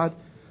answered.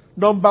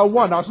 Number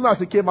one, as soon as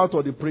he came out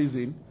of the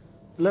prison,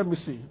 let me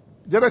see.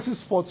 Genesis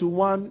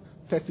 41,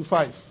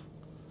 35.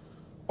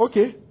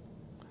 Okay.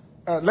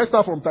 Let's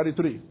start from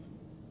 33.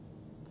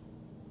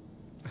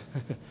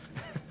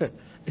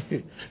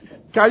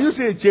 Can you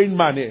see a changed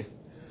man here?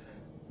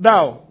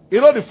 Now,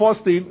 the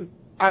first thing,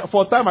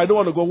 for time I don't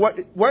want to go.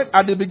 When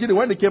at the beginning,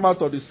 when they came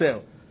out of the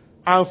cell,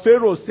 and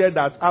Pharaoh said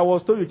that, I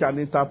was told you can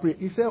interpret.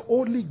 He said,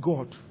 only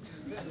God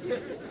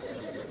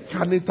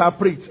can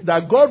interpret.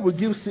 That God will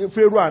give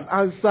Pharaoh an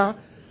answer.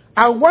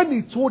 And when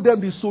he told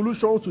them the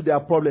solution to their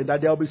problem,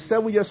 that there will be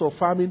 7 years of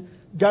famine,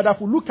 gather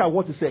food, look at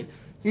what he said.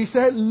 He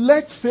said,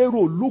 let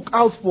Pharaoh look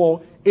out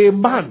for a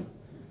man,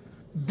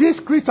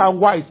 discreet and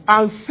wise,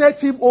 and set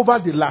him over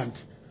the land.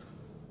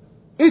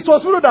 It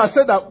was Pharaoh that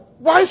said that,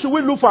 why should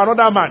we look for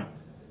another man?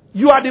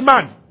 You are the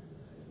man.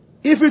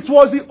 If it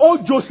was the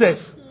old Joseph,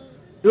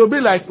 it would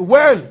be like,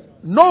 well,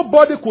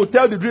 nobody could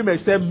tell the dream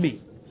except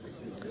me.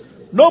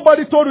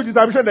 Nobody told you the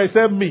dimension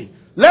except me.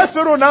 Let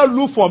Pharaoh now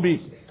look for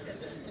me.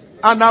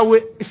 And I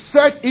will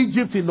set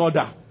Egypt in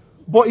order.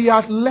 But he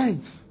has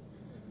learned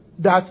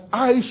that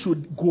I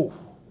should go.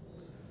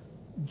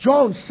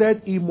 John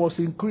said he must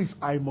increase,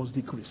 I must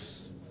decrease.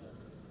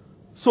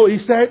 So he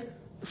said,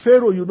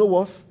 Pharaoh, you know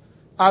what?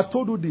 I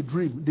told you the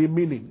dream, the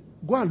meaning.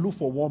 Go and look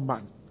for one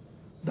man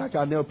that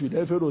can help you.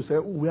 Then Pharaoh said,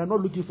 we are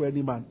not looking for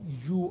any man.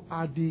 You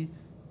are the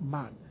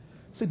man.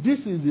 So this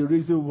is the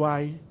reason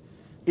why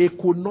he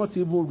could not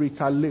even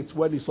retaliate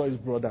when he saw his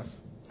brothers.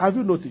 Have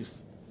you noticed?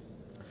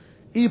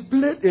 He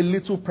played a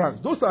little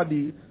prank. Those are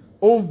the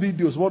old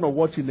videos one of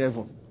watching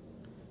heaven.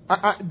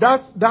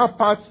 That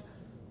part,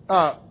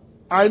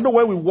 I know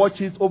when we watch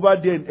it over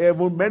there in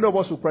heaven, many of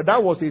us will cry.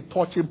 That was a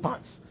touching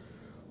part.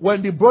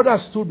 When the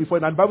brothers stood before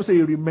him, and the Bible says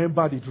he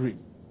remembered the dream.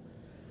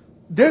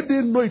 They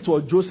didn't know it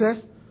was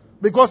Joseph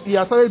because he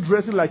had started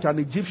dressing like an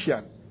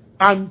Egyptian.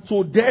 And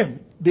to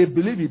them, they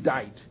believe he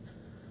died.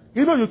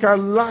 You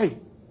can lie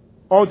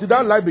until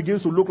that lie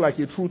begins to look like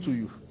a truth to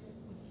you.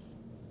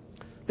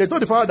 They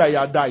told the father that he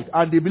had died,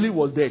 and they believed he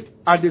was dead.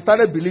 And they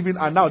started believing,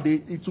 and now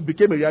it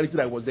became a reality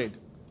that he was dead.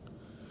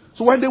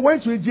 So when they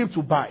went to Egypt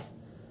to buy,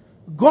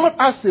 God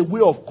has a way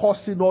of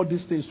causing all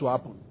these things to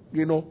happen.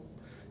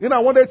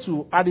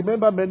 I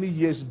remember many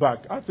years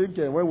back, I think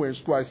when we were in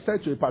school, I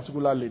said to a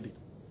particular lady,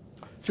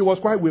 she was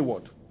quite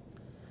wayward.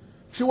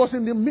 She was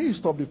in the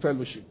midst of the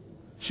fellowship.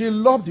 She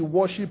loved the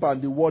worship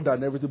and the word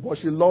and everything, but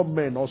she loved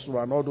men also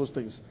and all those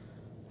things.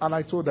 And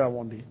I told her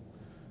one day,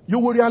 you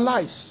will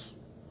realize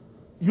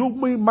you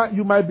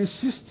might be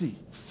 60,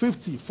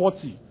 50,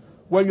 40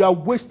 when you have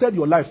wasted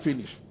your life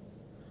finished.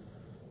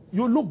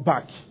 You look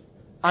back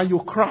and you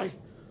cry.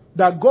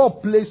 that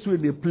God placed you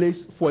in a place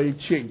for a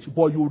change,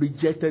 but you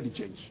rejected the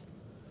change.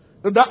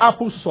 And that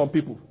happens to some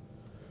people.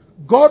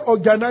 God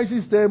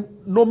organizes them,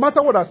 no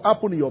matter what has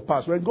happened in your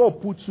past. When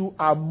God puts you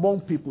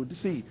among people,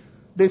 see,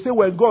 they say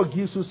when God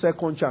gives you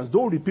second chance,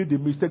 don't repeat the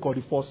mistake of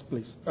the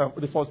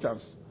first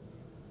chance.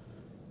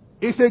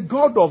 It's a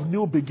God of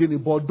new beginning,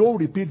 but don't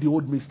repeat the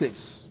old mistakes.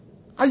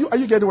 Are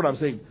you getting what I'm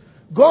saying?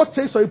 God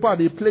takes some people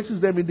and He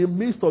places them in the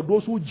midst of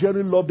those who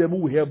genuinely love them, who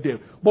will help them.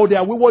 But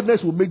their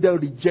waywardness will make them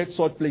reject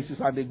such places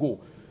and they go.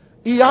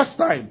 He has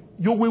time.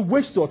 You will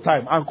waste your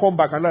time and come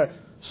back and learn.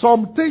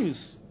 Some things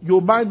you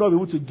might not be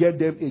able to get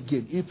them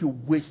again if you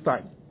waste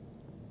time.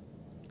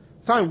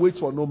 Time waits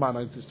for no man,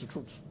 and it is the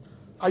truth.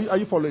 Are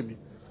you following me?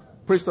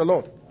 Praise the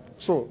Lord.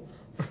 So,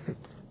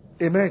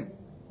 amen.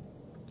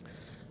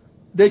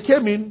 They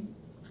came in,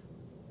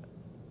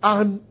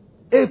 and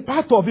a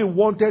part of it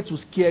wanted to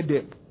scare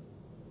them.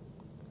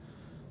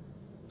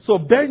 So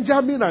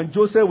Benjamin and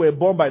Joseph were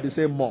born by the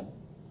same mom.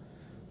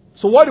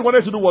 So what they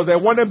wanted to do was they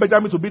wanted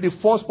Benjamin to be the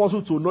first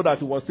person to know that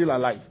he was still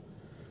alive.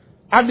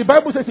 And the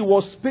Bible says he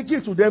was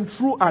speaking to them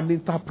through an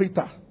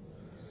interpreter.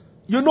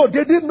 You know,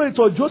 they didn't know it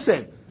was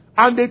Joseph.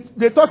 And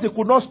they thought he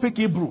could not speak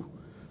Hebrew.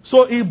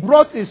 So he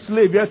brought his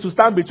slave here to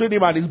stand between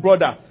him and his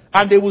brother.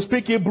 And they will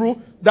speak Hebrew.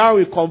 Then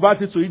we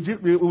convert it to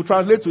Egypt. We will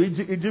translate to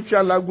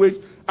Egyptian language.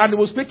 And he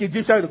will speak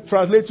Egyptian and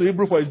translate to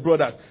Hebrew for his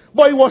brothers.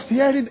 But he was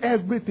hearing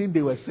everything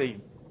they were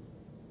saying.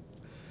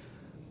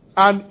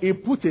 And he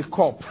put a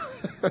cup.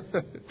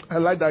 I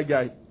like that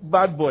guy.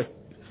 Bad boy.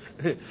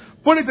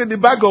 Put it in the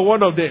bag of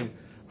one of them.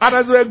 And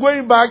as they were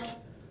going back,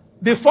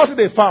 the first thing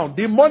they found,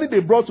 the money they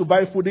brought to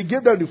buy food, they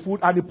gave them the food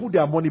and they put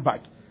their money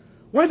back.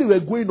 When they were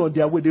going on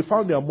their way, they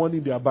found their money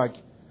in their bag.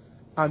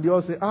 And they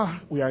all said,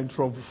 we are in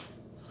trouble.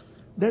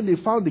 Then they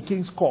found the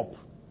king's cup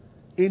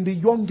in the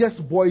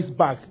youngest boy's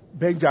bag,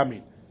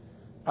 Benjamin.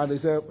 And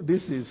they said,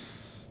 this is...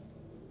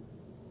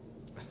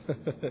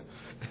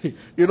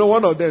 You know,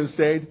 one of them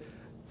said,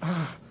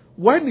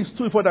 when he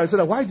stood before them, I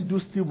said, why did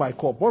you steal my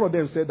cup? One of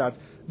them said that,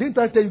 didn't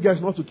I tell you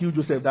guys not to kill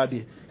Joseph that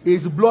day?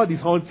 His blood is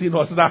haunting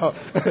us now.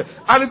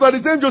 And it was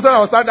the same Joseph that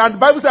was standing. And the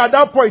Bible said at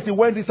that point he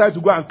went inside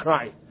to go and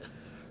cry.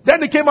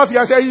 Then he came out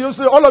here and said, you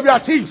say, all of you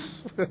are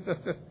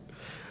thieves.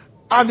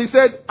 And he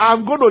said,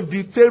 I'm going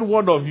to detain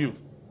one of you.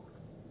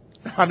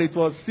 And it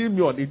was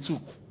Simeon he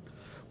took.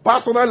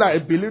 Personally, I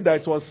believe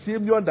that it was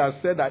Simeon that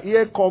said that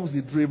here comes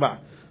the dreamer.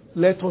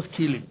 Let us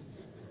kill him.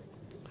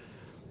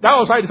 That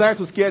was why I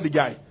decided to scare the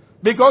guy.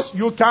 Because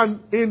you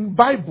can, in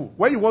Bible,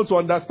 when you want to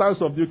understand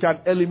something, you can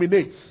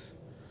eliminate.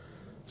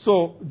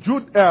 So,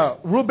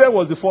 Reuben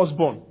was the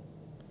firstborn.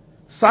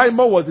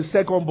 Simon was the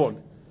secondborn.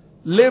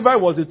 Levi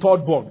was the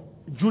thirdborn.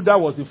 Judah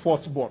was the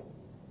fourthborn.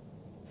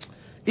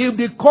 If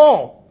the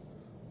call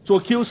to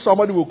kill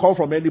somebody will come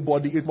from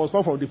anybody, it must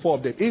come from the four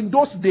of them. In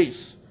those days,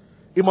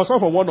 it must come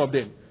from one of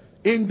them.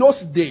 In those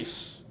days,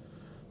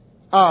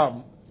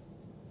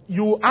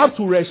 you have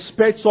to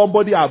respect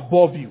somebody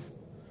above you.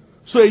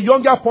 So a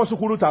younger person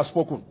couldn't have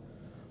spoken.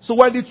 So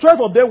when the 12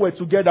 of them were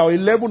together, or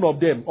 11 of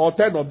them, or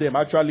 10 of them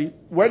actually,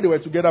 when they were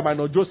together,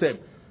 minus Joseph,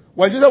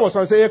 when Joseph was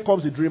saying, here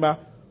comes the dreamer,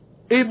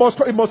 it must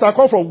have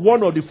come from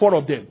one of the four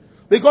of them.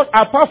 Because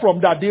apart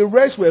from that, the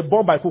rest were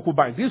born by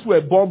concubines. These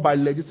were born by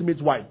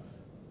legitimate wife,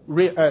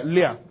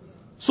 Leah.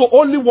 So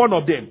only one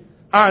of them.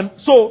 And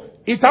so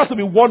it has to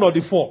be one of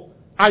the four.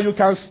 And you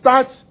can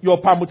start your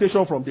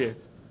permutation from there.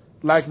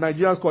 Like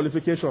Nigerian's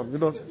qualification, you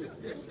know.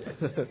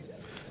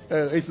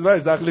 It's not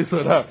exactly so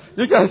now.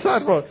 You can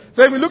start from.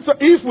 So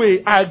if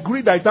we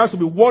agree that it has to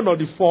be one of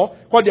the four,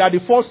 because they are the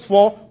first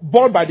four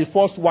born by the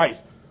first wife.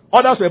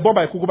 Others were born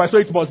by concubines, so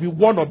it must be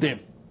one of them.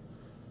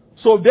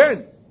 So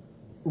then,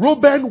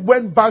 Reuben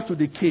went back to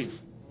the cave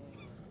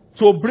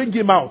to bring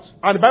him out.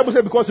 And the Bible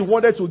said because he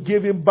wanted to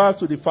give him back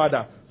to the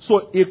father.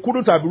 So it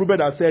couldn't have been Reuben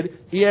that said,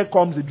 here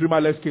comes the dreamer,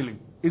 let's kill him.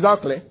 Is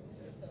that clear?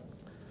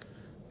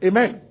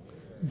 Amen.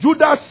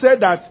 Judah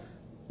said that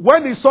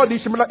when he saw the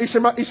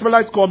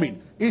Ishmaelites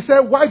coming, he said,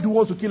 why do you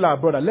want to kill our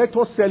brother? Let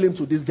us sell him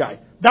to this guy.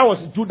 That was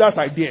Judah's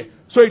idea.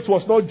 So it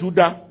was not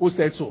Judah who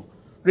said so.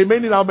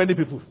 Remaining how many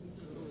people?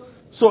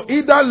 So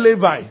either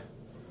Levi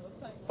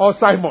or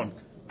Simon.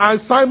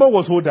 And Simon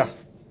was older.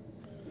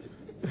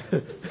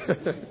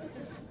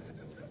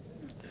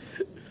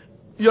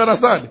 You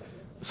understand?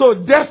 So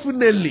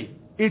definitely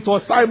it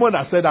was Simon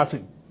that said that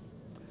thing.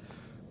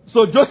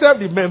 So Joseph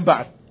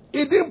remembered.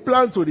 He didn't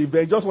plan to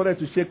revenge, just wanted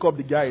to shake up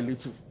the guy a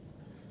little.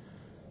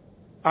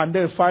 And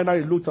then finally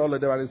he looked at all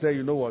of them and he said,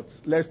 you know what?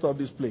 Let's stop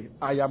this play.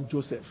 I am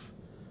Joseph.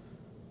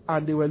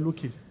 And they were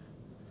looking.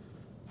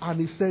 And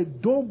he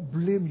said, don't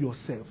blame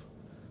yourself.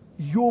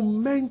 You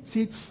meant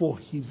it for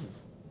evil.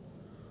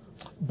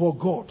 But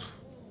God,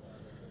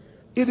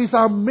 it is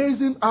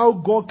amazing how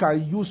God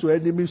can use your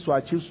enemies to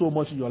achieve so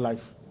much in your life.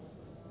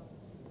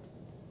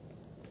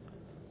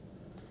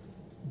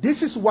 This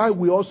is why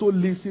we also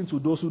listen to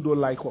those who don't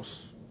like us.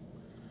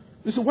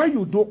 You see, when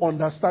you don't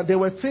understand, there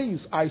were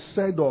things I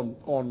said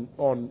on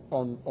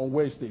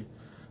Wednesday.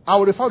 I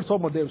will refer to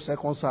some of them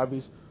second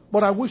service,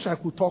 but I wish I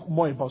could talk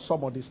more about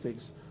some of these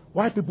things.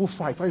 Why people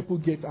fight, why people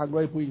get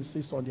angry, why people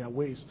insist on their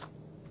ways.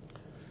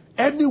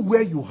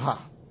 Anywhere you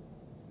are,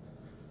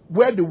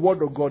 where the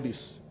word of God is,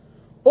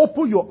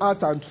 open your heart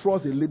and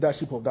trust the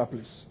leadership of that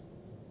place.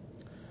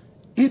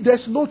 If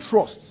there's no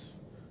trust,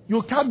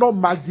 you cannot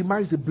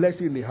maximize the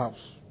blessing in the house.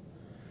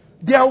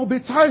 There will be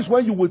times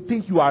when you will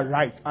think you are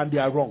right and they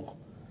are wrong.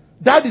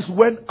 That is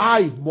when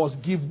I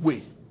must give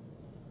way.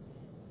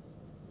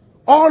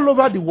 All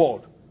over the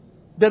world,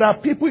 there are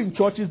people in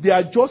churches, they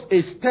are just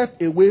a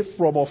step away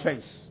from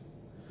offense.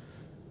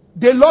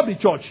 They love the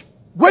church,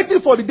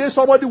 waiting for the day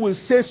somebody will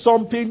say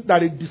something that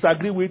they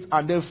disagree with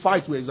and then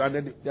fight with, and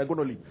then they're going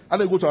to leave. And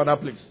then go to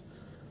another place.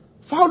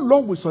 For how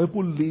long will some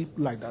people live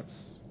like that?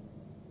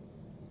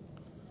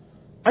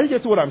 Are you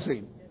getting what I'm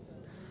saying?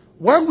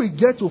 When we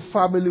get to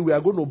family, we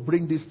are going to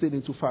bring this thing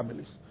into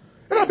families.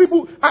 There are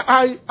people,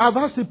 I've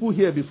asked people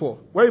here before,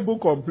 when people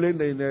complain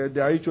in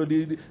their HOD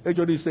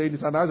is saying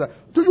this and that.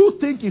 Do you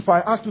think if I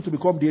ask you to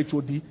become the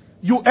HOD,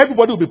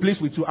 everybody will be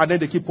pleased with you and then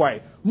they keep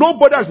quiet?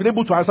 Nobody has been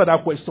able to answer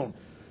that question.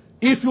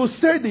 If you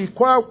say the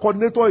choir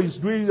coordinator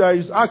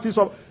is asking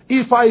something,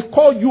 if I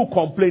call you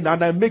complain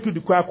and I make you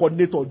the choir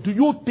coordinator, do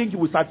you think you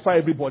will satisfy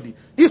everybody?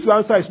 If your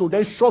answer is no,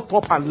 then shut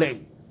up and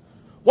learn.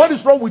 What is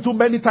wrong with you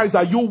many times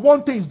that you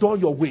want things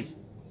done your way?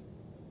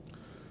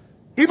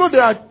 You know,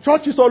 there are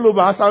churches all over.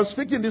 As I was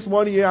speaking this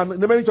morning here, and in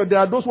the many churches, there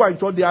are those who are in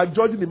church, they are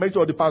judging the message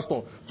of the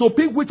pastor. So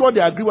pick which one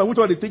they agree with, which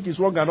one they think is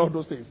wrong and all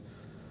those things.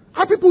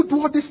 And people do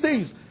all these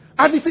things.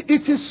 And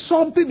it is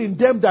something in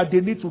them that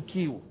they need to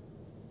kill.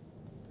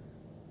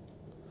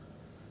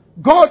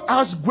 God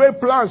has great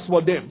plans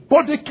for them,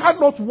 but they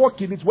cannot walk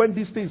in it when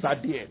these things are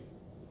there.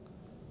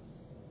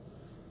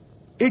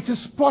 It is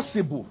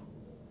possible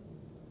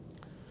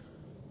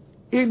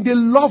in the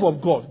love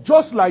of God,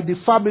 just like the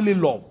family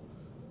love,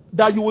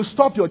 that you will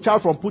stop your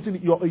child from putting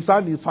his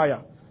hand in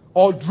fire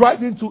or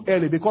driving too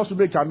early because you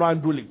cannot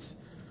handle it.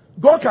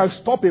 God can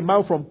stop a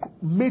man from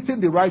meeting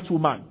the right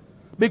woman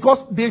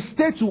because the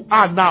state you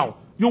are now,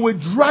 you will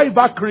drive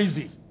her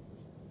crazy.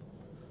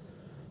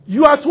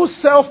 You are too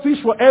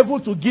selfish for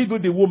heaven to give you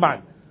the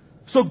woman.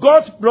 So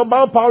God's number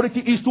one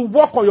priority is to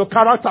work on your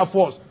character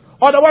first.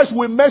 Otherwise,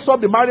 we mess up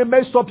the marriage,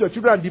 mess up your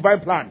children and divine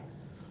plan.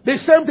 The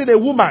same thing, a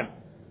woman.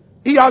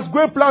 He has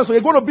great plans, so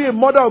you're going to be a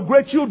mother of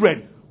great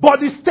children.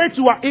 But the state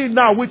you are in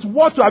now, with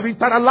what you have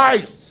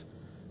internalized,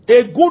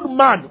 a good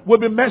man will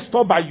be messed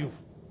up by you.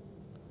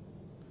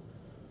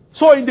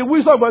 So in the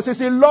wisdom of God, says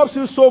he loves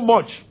you so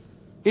much,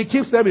 he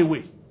keeps them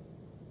away.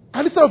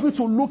 And instead of you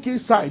to look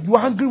inside, you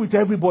are angry with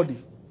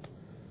everybody.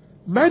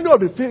 Many of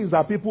the things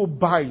that people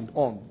bind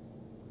on,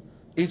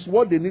 it's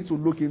what they need to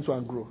look into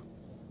and grow.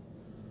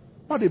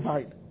 What they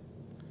bind.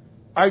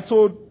 I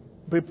told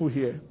people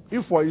here,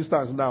 if for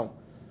instance now,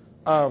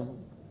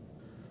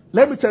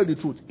 let me tell you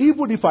the truth.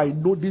 Even if I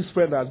know this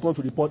friend that has gone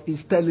to report is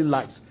telling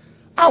lies,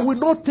 I will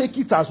not take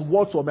it as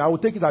words from me. I will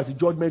take it as the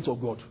judgment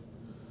of God.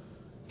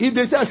 If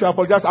they say I should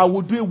apologize, I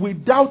will do it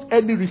without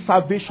any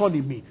reservation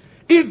in me.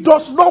 It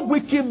does not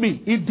weaken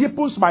me. It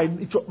deepens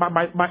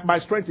my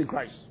strength in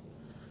Christ.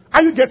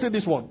 Are you getting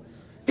this one?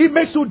 It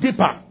makes you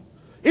deeper.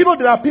 You know,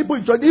 there are people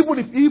in church,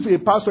 even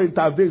if a pastor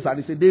intervenes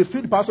and they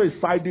feel the pastor is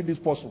siding this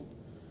person.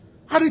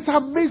 And it's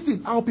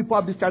amazing how people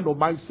have this kind of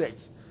mindset.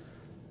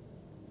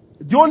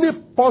 The only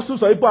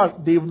persons or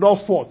people they've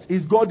not fought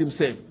is God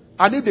himself.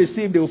 And if they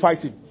see him, they will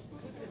fight him.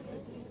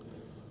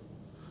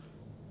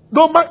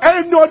 No matter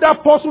any other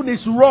person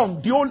is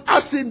wrong. The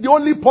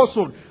only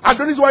person. And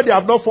the reason why they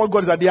have not fought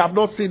God is that they have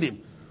not seen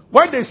him.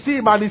 When they see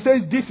him and he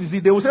says this is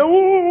it, they will say,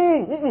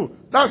 ooh.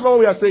 That's not what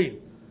we are saying.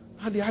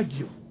 And they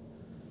argue.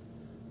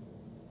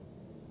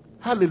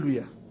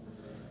 Hallelujah.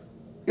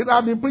 You know,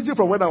 I've been preaching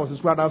from when I was in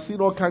school and I've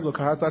seen all kinds of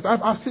characters.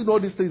 I've seen all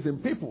these things in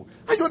people.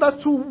 And you know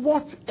that to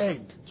what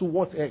end? To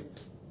what end?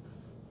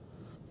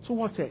 To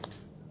what end?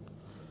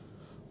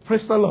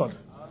 Praise the Lord.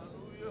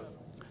 Hallelujah.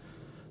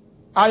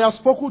 I have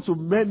spoken to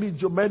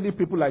many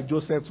people like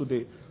Joseph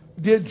today.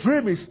 Their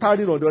dream is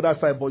standing on the other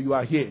side, but you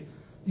are here.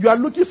 You are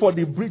looking for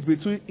the bridge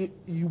between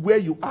where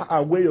you are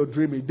and where your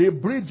dream is. The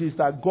bridge is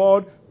that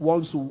God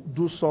wants to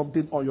do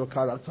something on your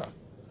character.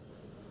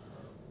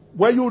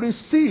 When you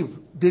receive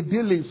the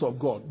dealings of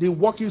God, the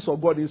workings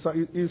of God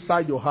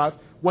inside your heart,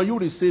 when you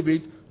receive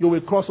it, you will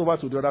cross over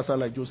to the other side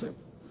like Joseph.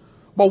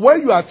 But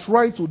when you are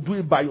trying to do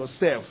it by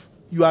yourself,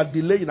 you are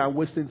delaying and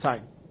wasting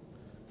time.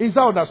 Is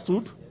that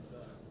understood?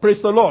 Praise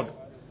the Lord.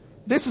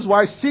 This is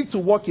why I seek to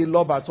walk in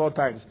love at all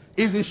times.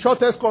 It's the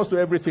shortest course to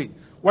everything.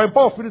 When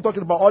Paul finished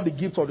talking about all the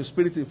gifts of the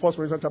Spirit in 1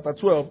 Corinthians chapter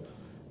 12,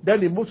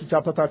 then he moved to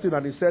chapter 13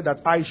 and he said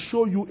that I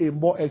show you a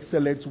more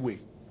excellent way.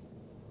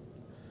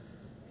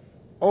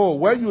 Oh,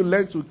 when you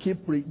learn to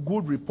keep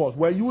good reports,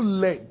 when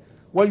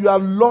you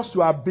have lost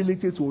your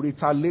ability to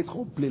retaliate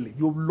completely,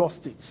 you've lost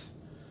it.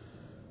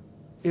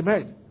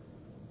 Amen.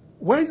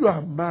 When you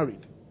are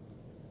married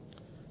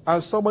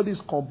and somebody is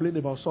complaining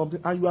about something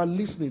and you are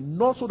listening,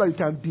 not so that you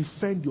can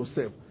defend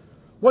yourself.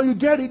 When you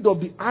get rid of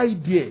the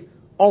idea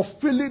of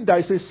feeling that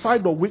it's a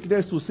sign of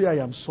weakness to say, I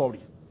am sorry.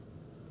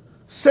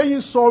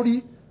 Saying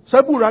sorry,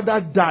 some people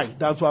rather die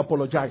than to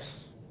apologize.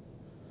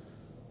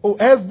 Oh,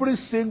 every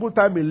single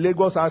time in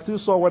Lagos, I still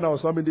saw when I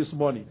was coming this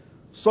morning,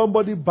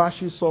 somebody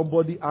bashes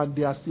somebody and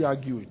they are still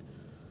arguing.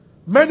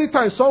 Many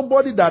times,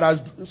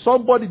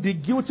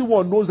 the guilty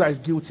one knows that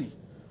he's guilty.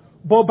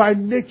 But by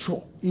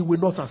nature, he will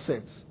not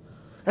accept.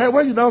 And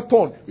when you now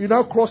turn, you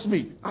now cross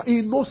me,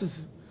 he knows it's...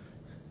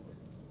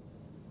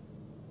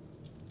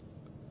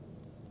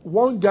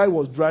 One guy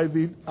was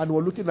driving and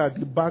was looking at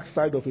the back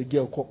side of a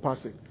girl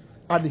passing,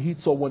 and he hit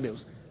someone else,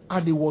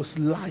 and he was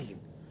lying.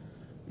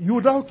 You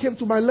now came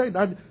to my lane,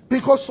 and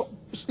because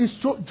it's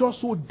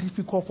just so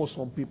difficult for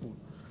some people.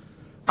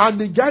 And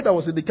the guy that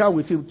was in the car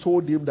with him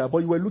told him that, but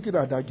you were looking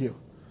at that girl.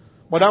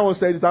 But that one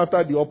said it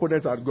after the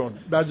opponent had gone.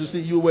 That you see,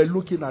 you were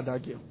looking at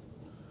that girl.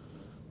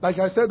 Like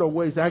I said on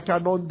Wednesday, I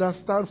can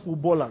understand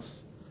footballers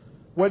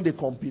when they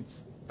compete.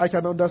 I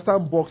can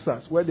understand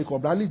boxers when they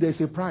compete. At least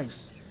there's a prize.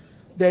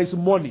 There is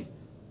money.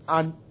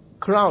 And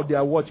crowd they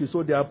are watching,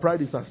 so their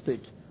pride is at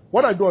stake.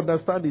 What I don't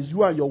understand is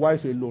you and your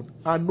wife alone,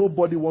 and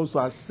nobody wants to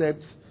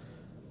accept.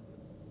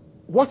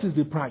 What is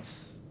the price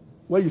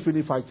when you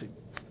finish fighting?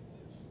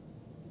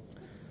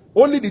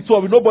 Only the two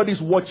of you, nobody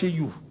is watching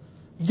you.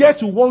 Yet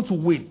you want to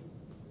win.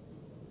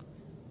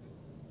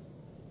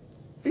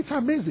 It's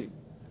amazing.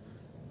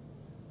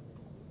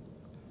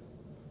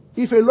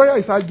 If a lawyer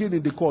is arguing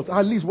in the court,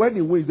 at least when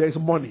he wins, there is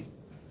money.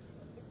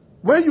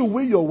 When you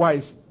win your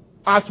wife,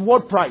 at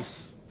what price?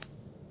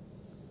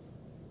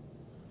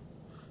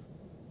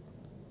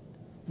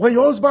 When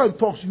your husband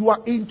talks, you are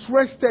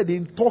interested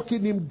in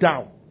talking him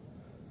down.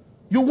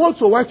 You want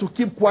your wife to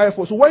keep quiet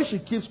for. So when she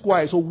keeps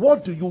quiet, so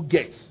what do you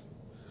get?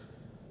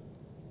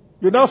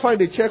 You now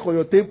find a check on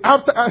your table.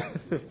 After,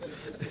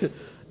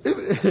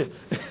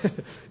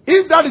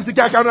 if that is the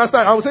case, I can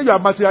understand. I will say you are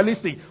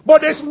materialistic.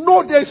 But there's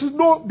no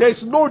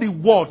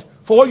reward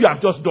for what you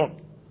have just done.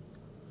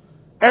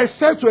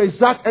 Except to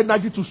exert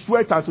energy to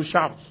sweat and to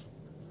shout.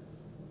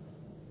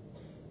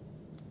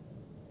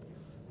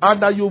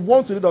 And that you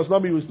want to do does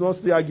not mean you will not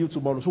still argue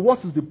tomorrow. So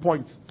what is the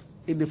point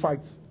in the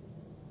fight?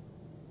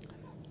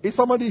 Is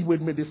somebody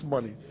with me this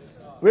morning?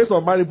 Where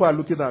some married people are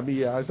looking at me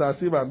here, as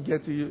if I'm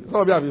getting you.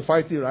 Some of you have been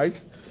fighting, right?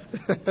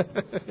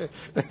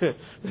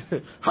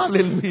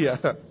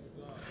 Hallelujah.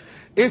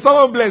 Is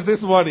someone blessed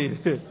this morning?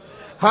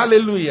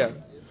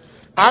 Hallelujah.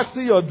 I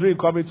see your dream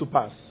coming to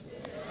pass.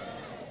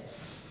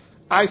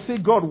 I see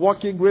God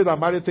working great and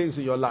mighty things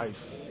in your life.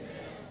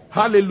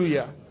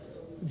 Hallelujah.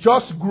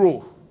 Just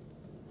grow.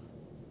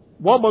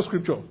 One more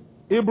scripture.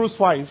 Hebrews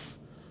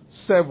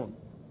 5:7.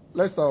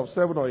 Let's start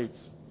 7 or 8.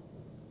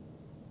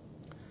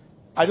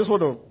 I just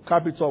want to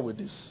cap it off with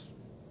this.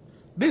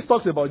 This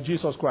talks about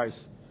Jesus Christ.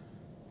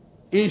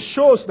 It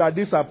shows that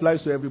this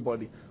applies to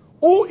everybody.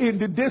 Who in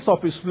the days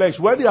of his flesh,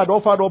 when he had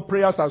offered up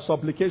prayers and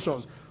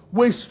supplications,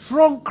 with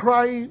strong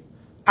crying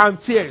and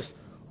tears,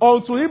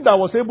 unto him that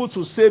was able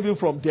to save him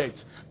from death,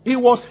 he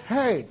was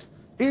heard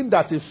in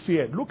that he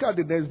feared. Look at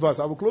the next verse.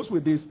 I will close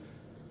with this.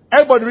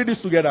 Everybody read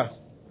this together.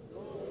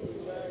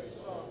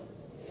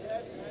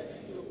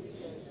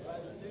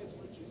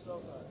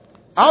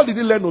 How did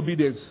he learn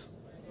obedience?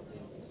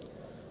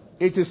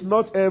 It is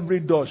not every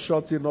door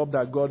shutting up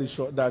that God is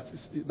shut, that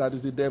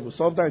is the devil.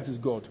 Sometimes it is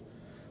God.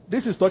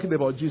 This is talking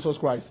about Jesus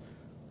Christ.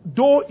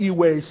 Though he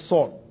were a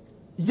son,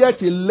 yet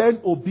he learned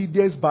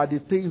obedience by the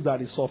things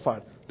that he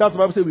suffered. That's what the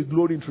Bible says, we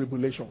glory in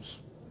tribulations.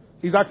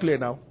 Is that clear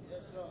now?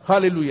 Yes,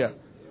 hallelujah.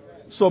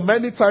 So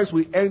many times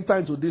we enter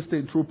into this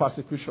thing through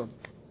persecution.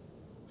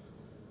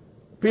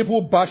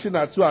 People bashing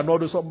at you and all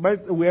this.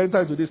 We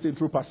enter into this thing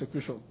through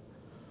persecution.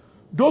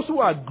 Those who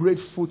are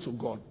grateful to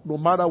God, no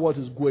matter what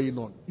is going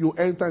on, you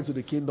enter into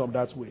the kingdom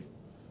that way.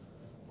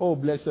 Oh,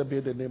 blessed be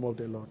the name of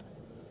the Lord.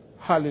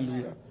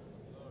 Hallelujah.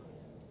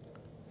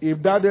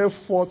 If Daniel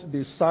fought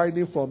the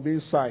signing from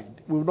being signed,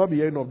 we will not be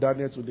hearing of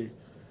Daniel today.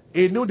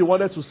 He knew they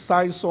wanted to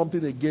sign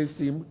something against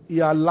him. He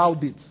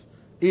allowed it.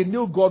 He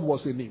knew God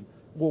was in him.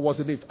 What was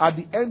in it? At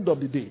the end of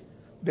the day,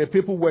 the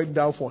people went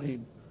down for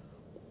him.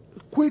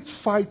 Quit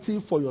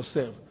fighting for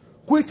yourself.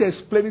 Quit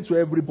explaining to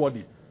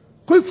everybody.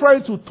 Quit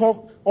trying to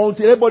talk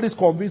until everybody is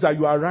convinced that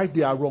you are right,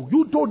 they are wrong.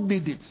 You don't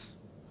need it.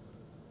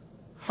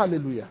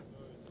 Hallelujah.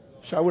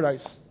 Shall we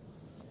rise?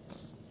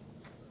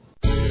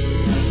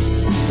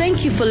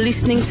 Thank you for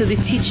listening to the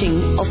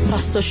teaching of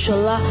Pastor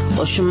Shola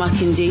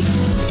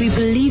Osunmakinde. We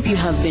believe you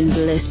have been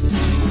blessed.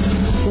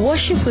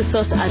 Worship with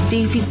us at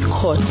David's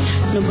Court,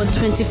 number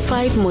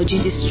 25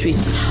 Mojidi Street,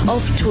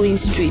 off Toyin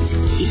Street,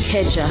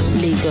 Ikeja,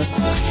 Lagos.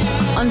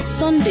 On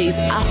Sundays,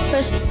 our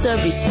first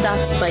service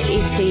starts by 8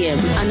 a.m.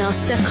 and our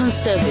second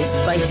service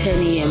by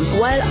 10 a.m.,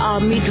 while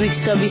our midweek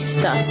service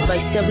starts by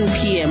 7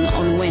 p.m.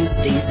 on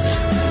Wednesdays.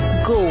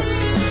 Go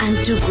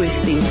and do great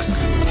things.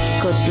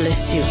 God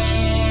bless you.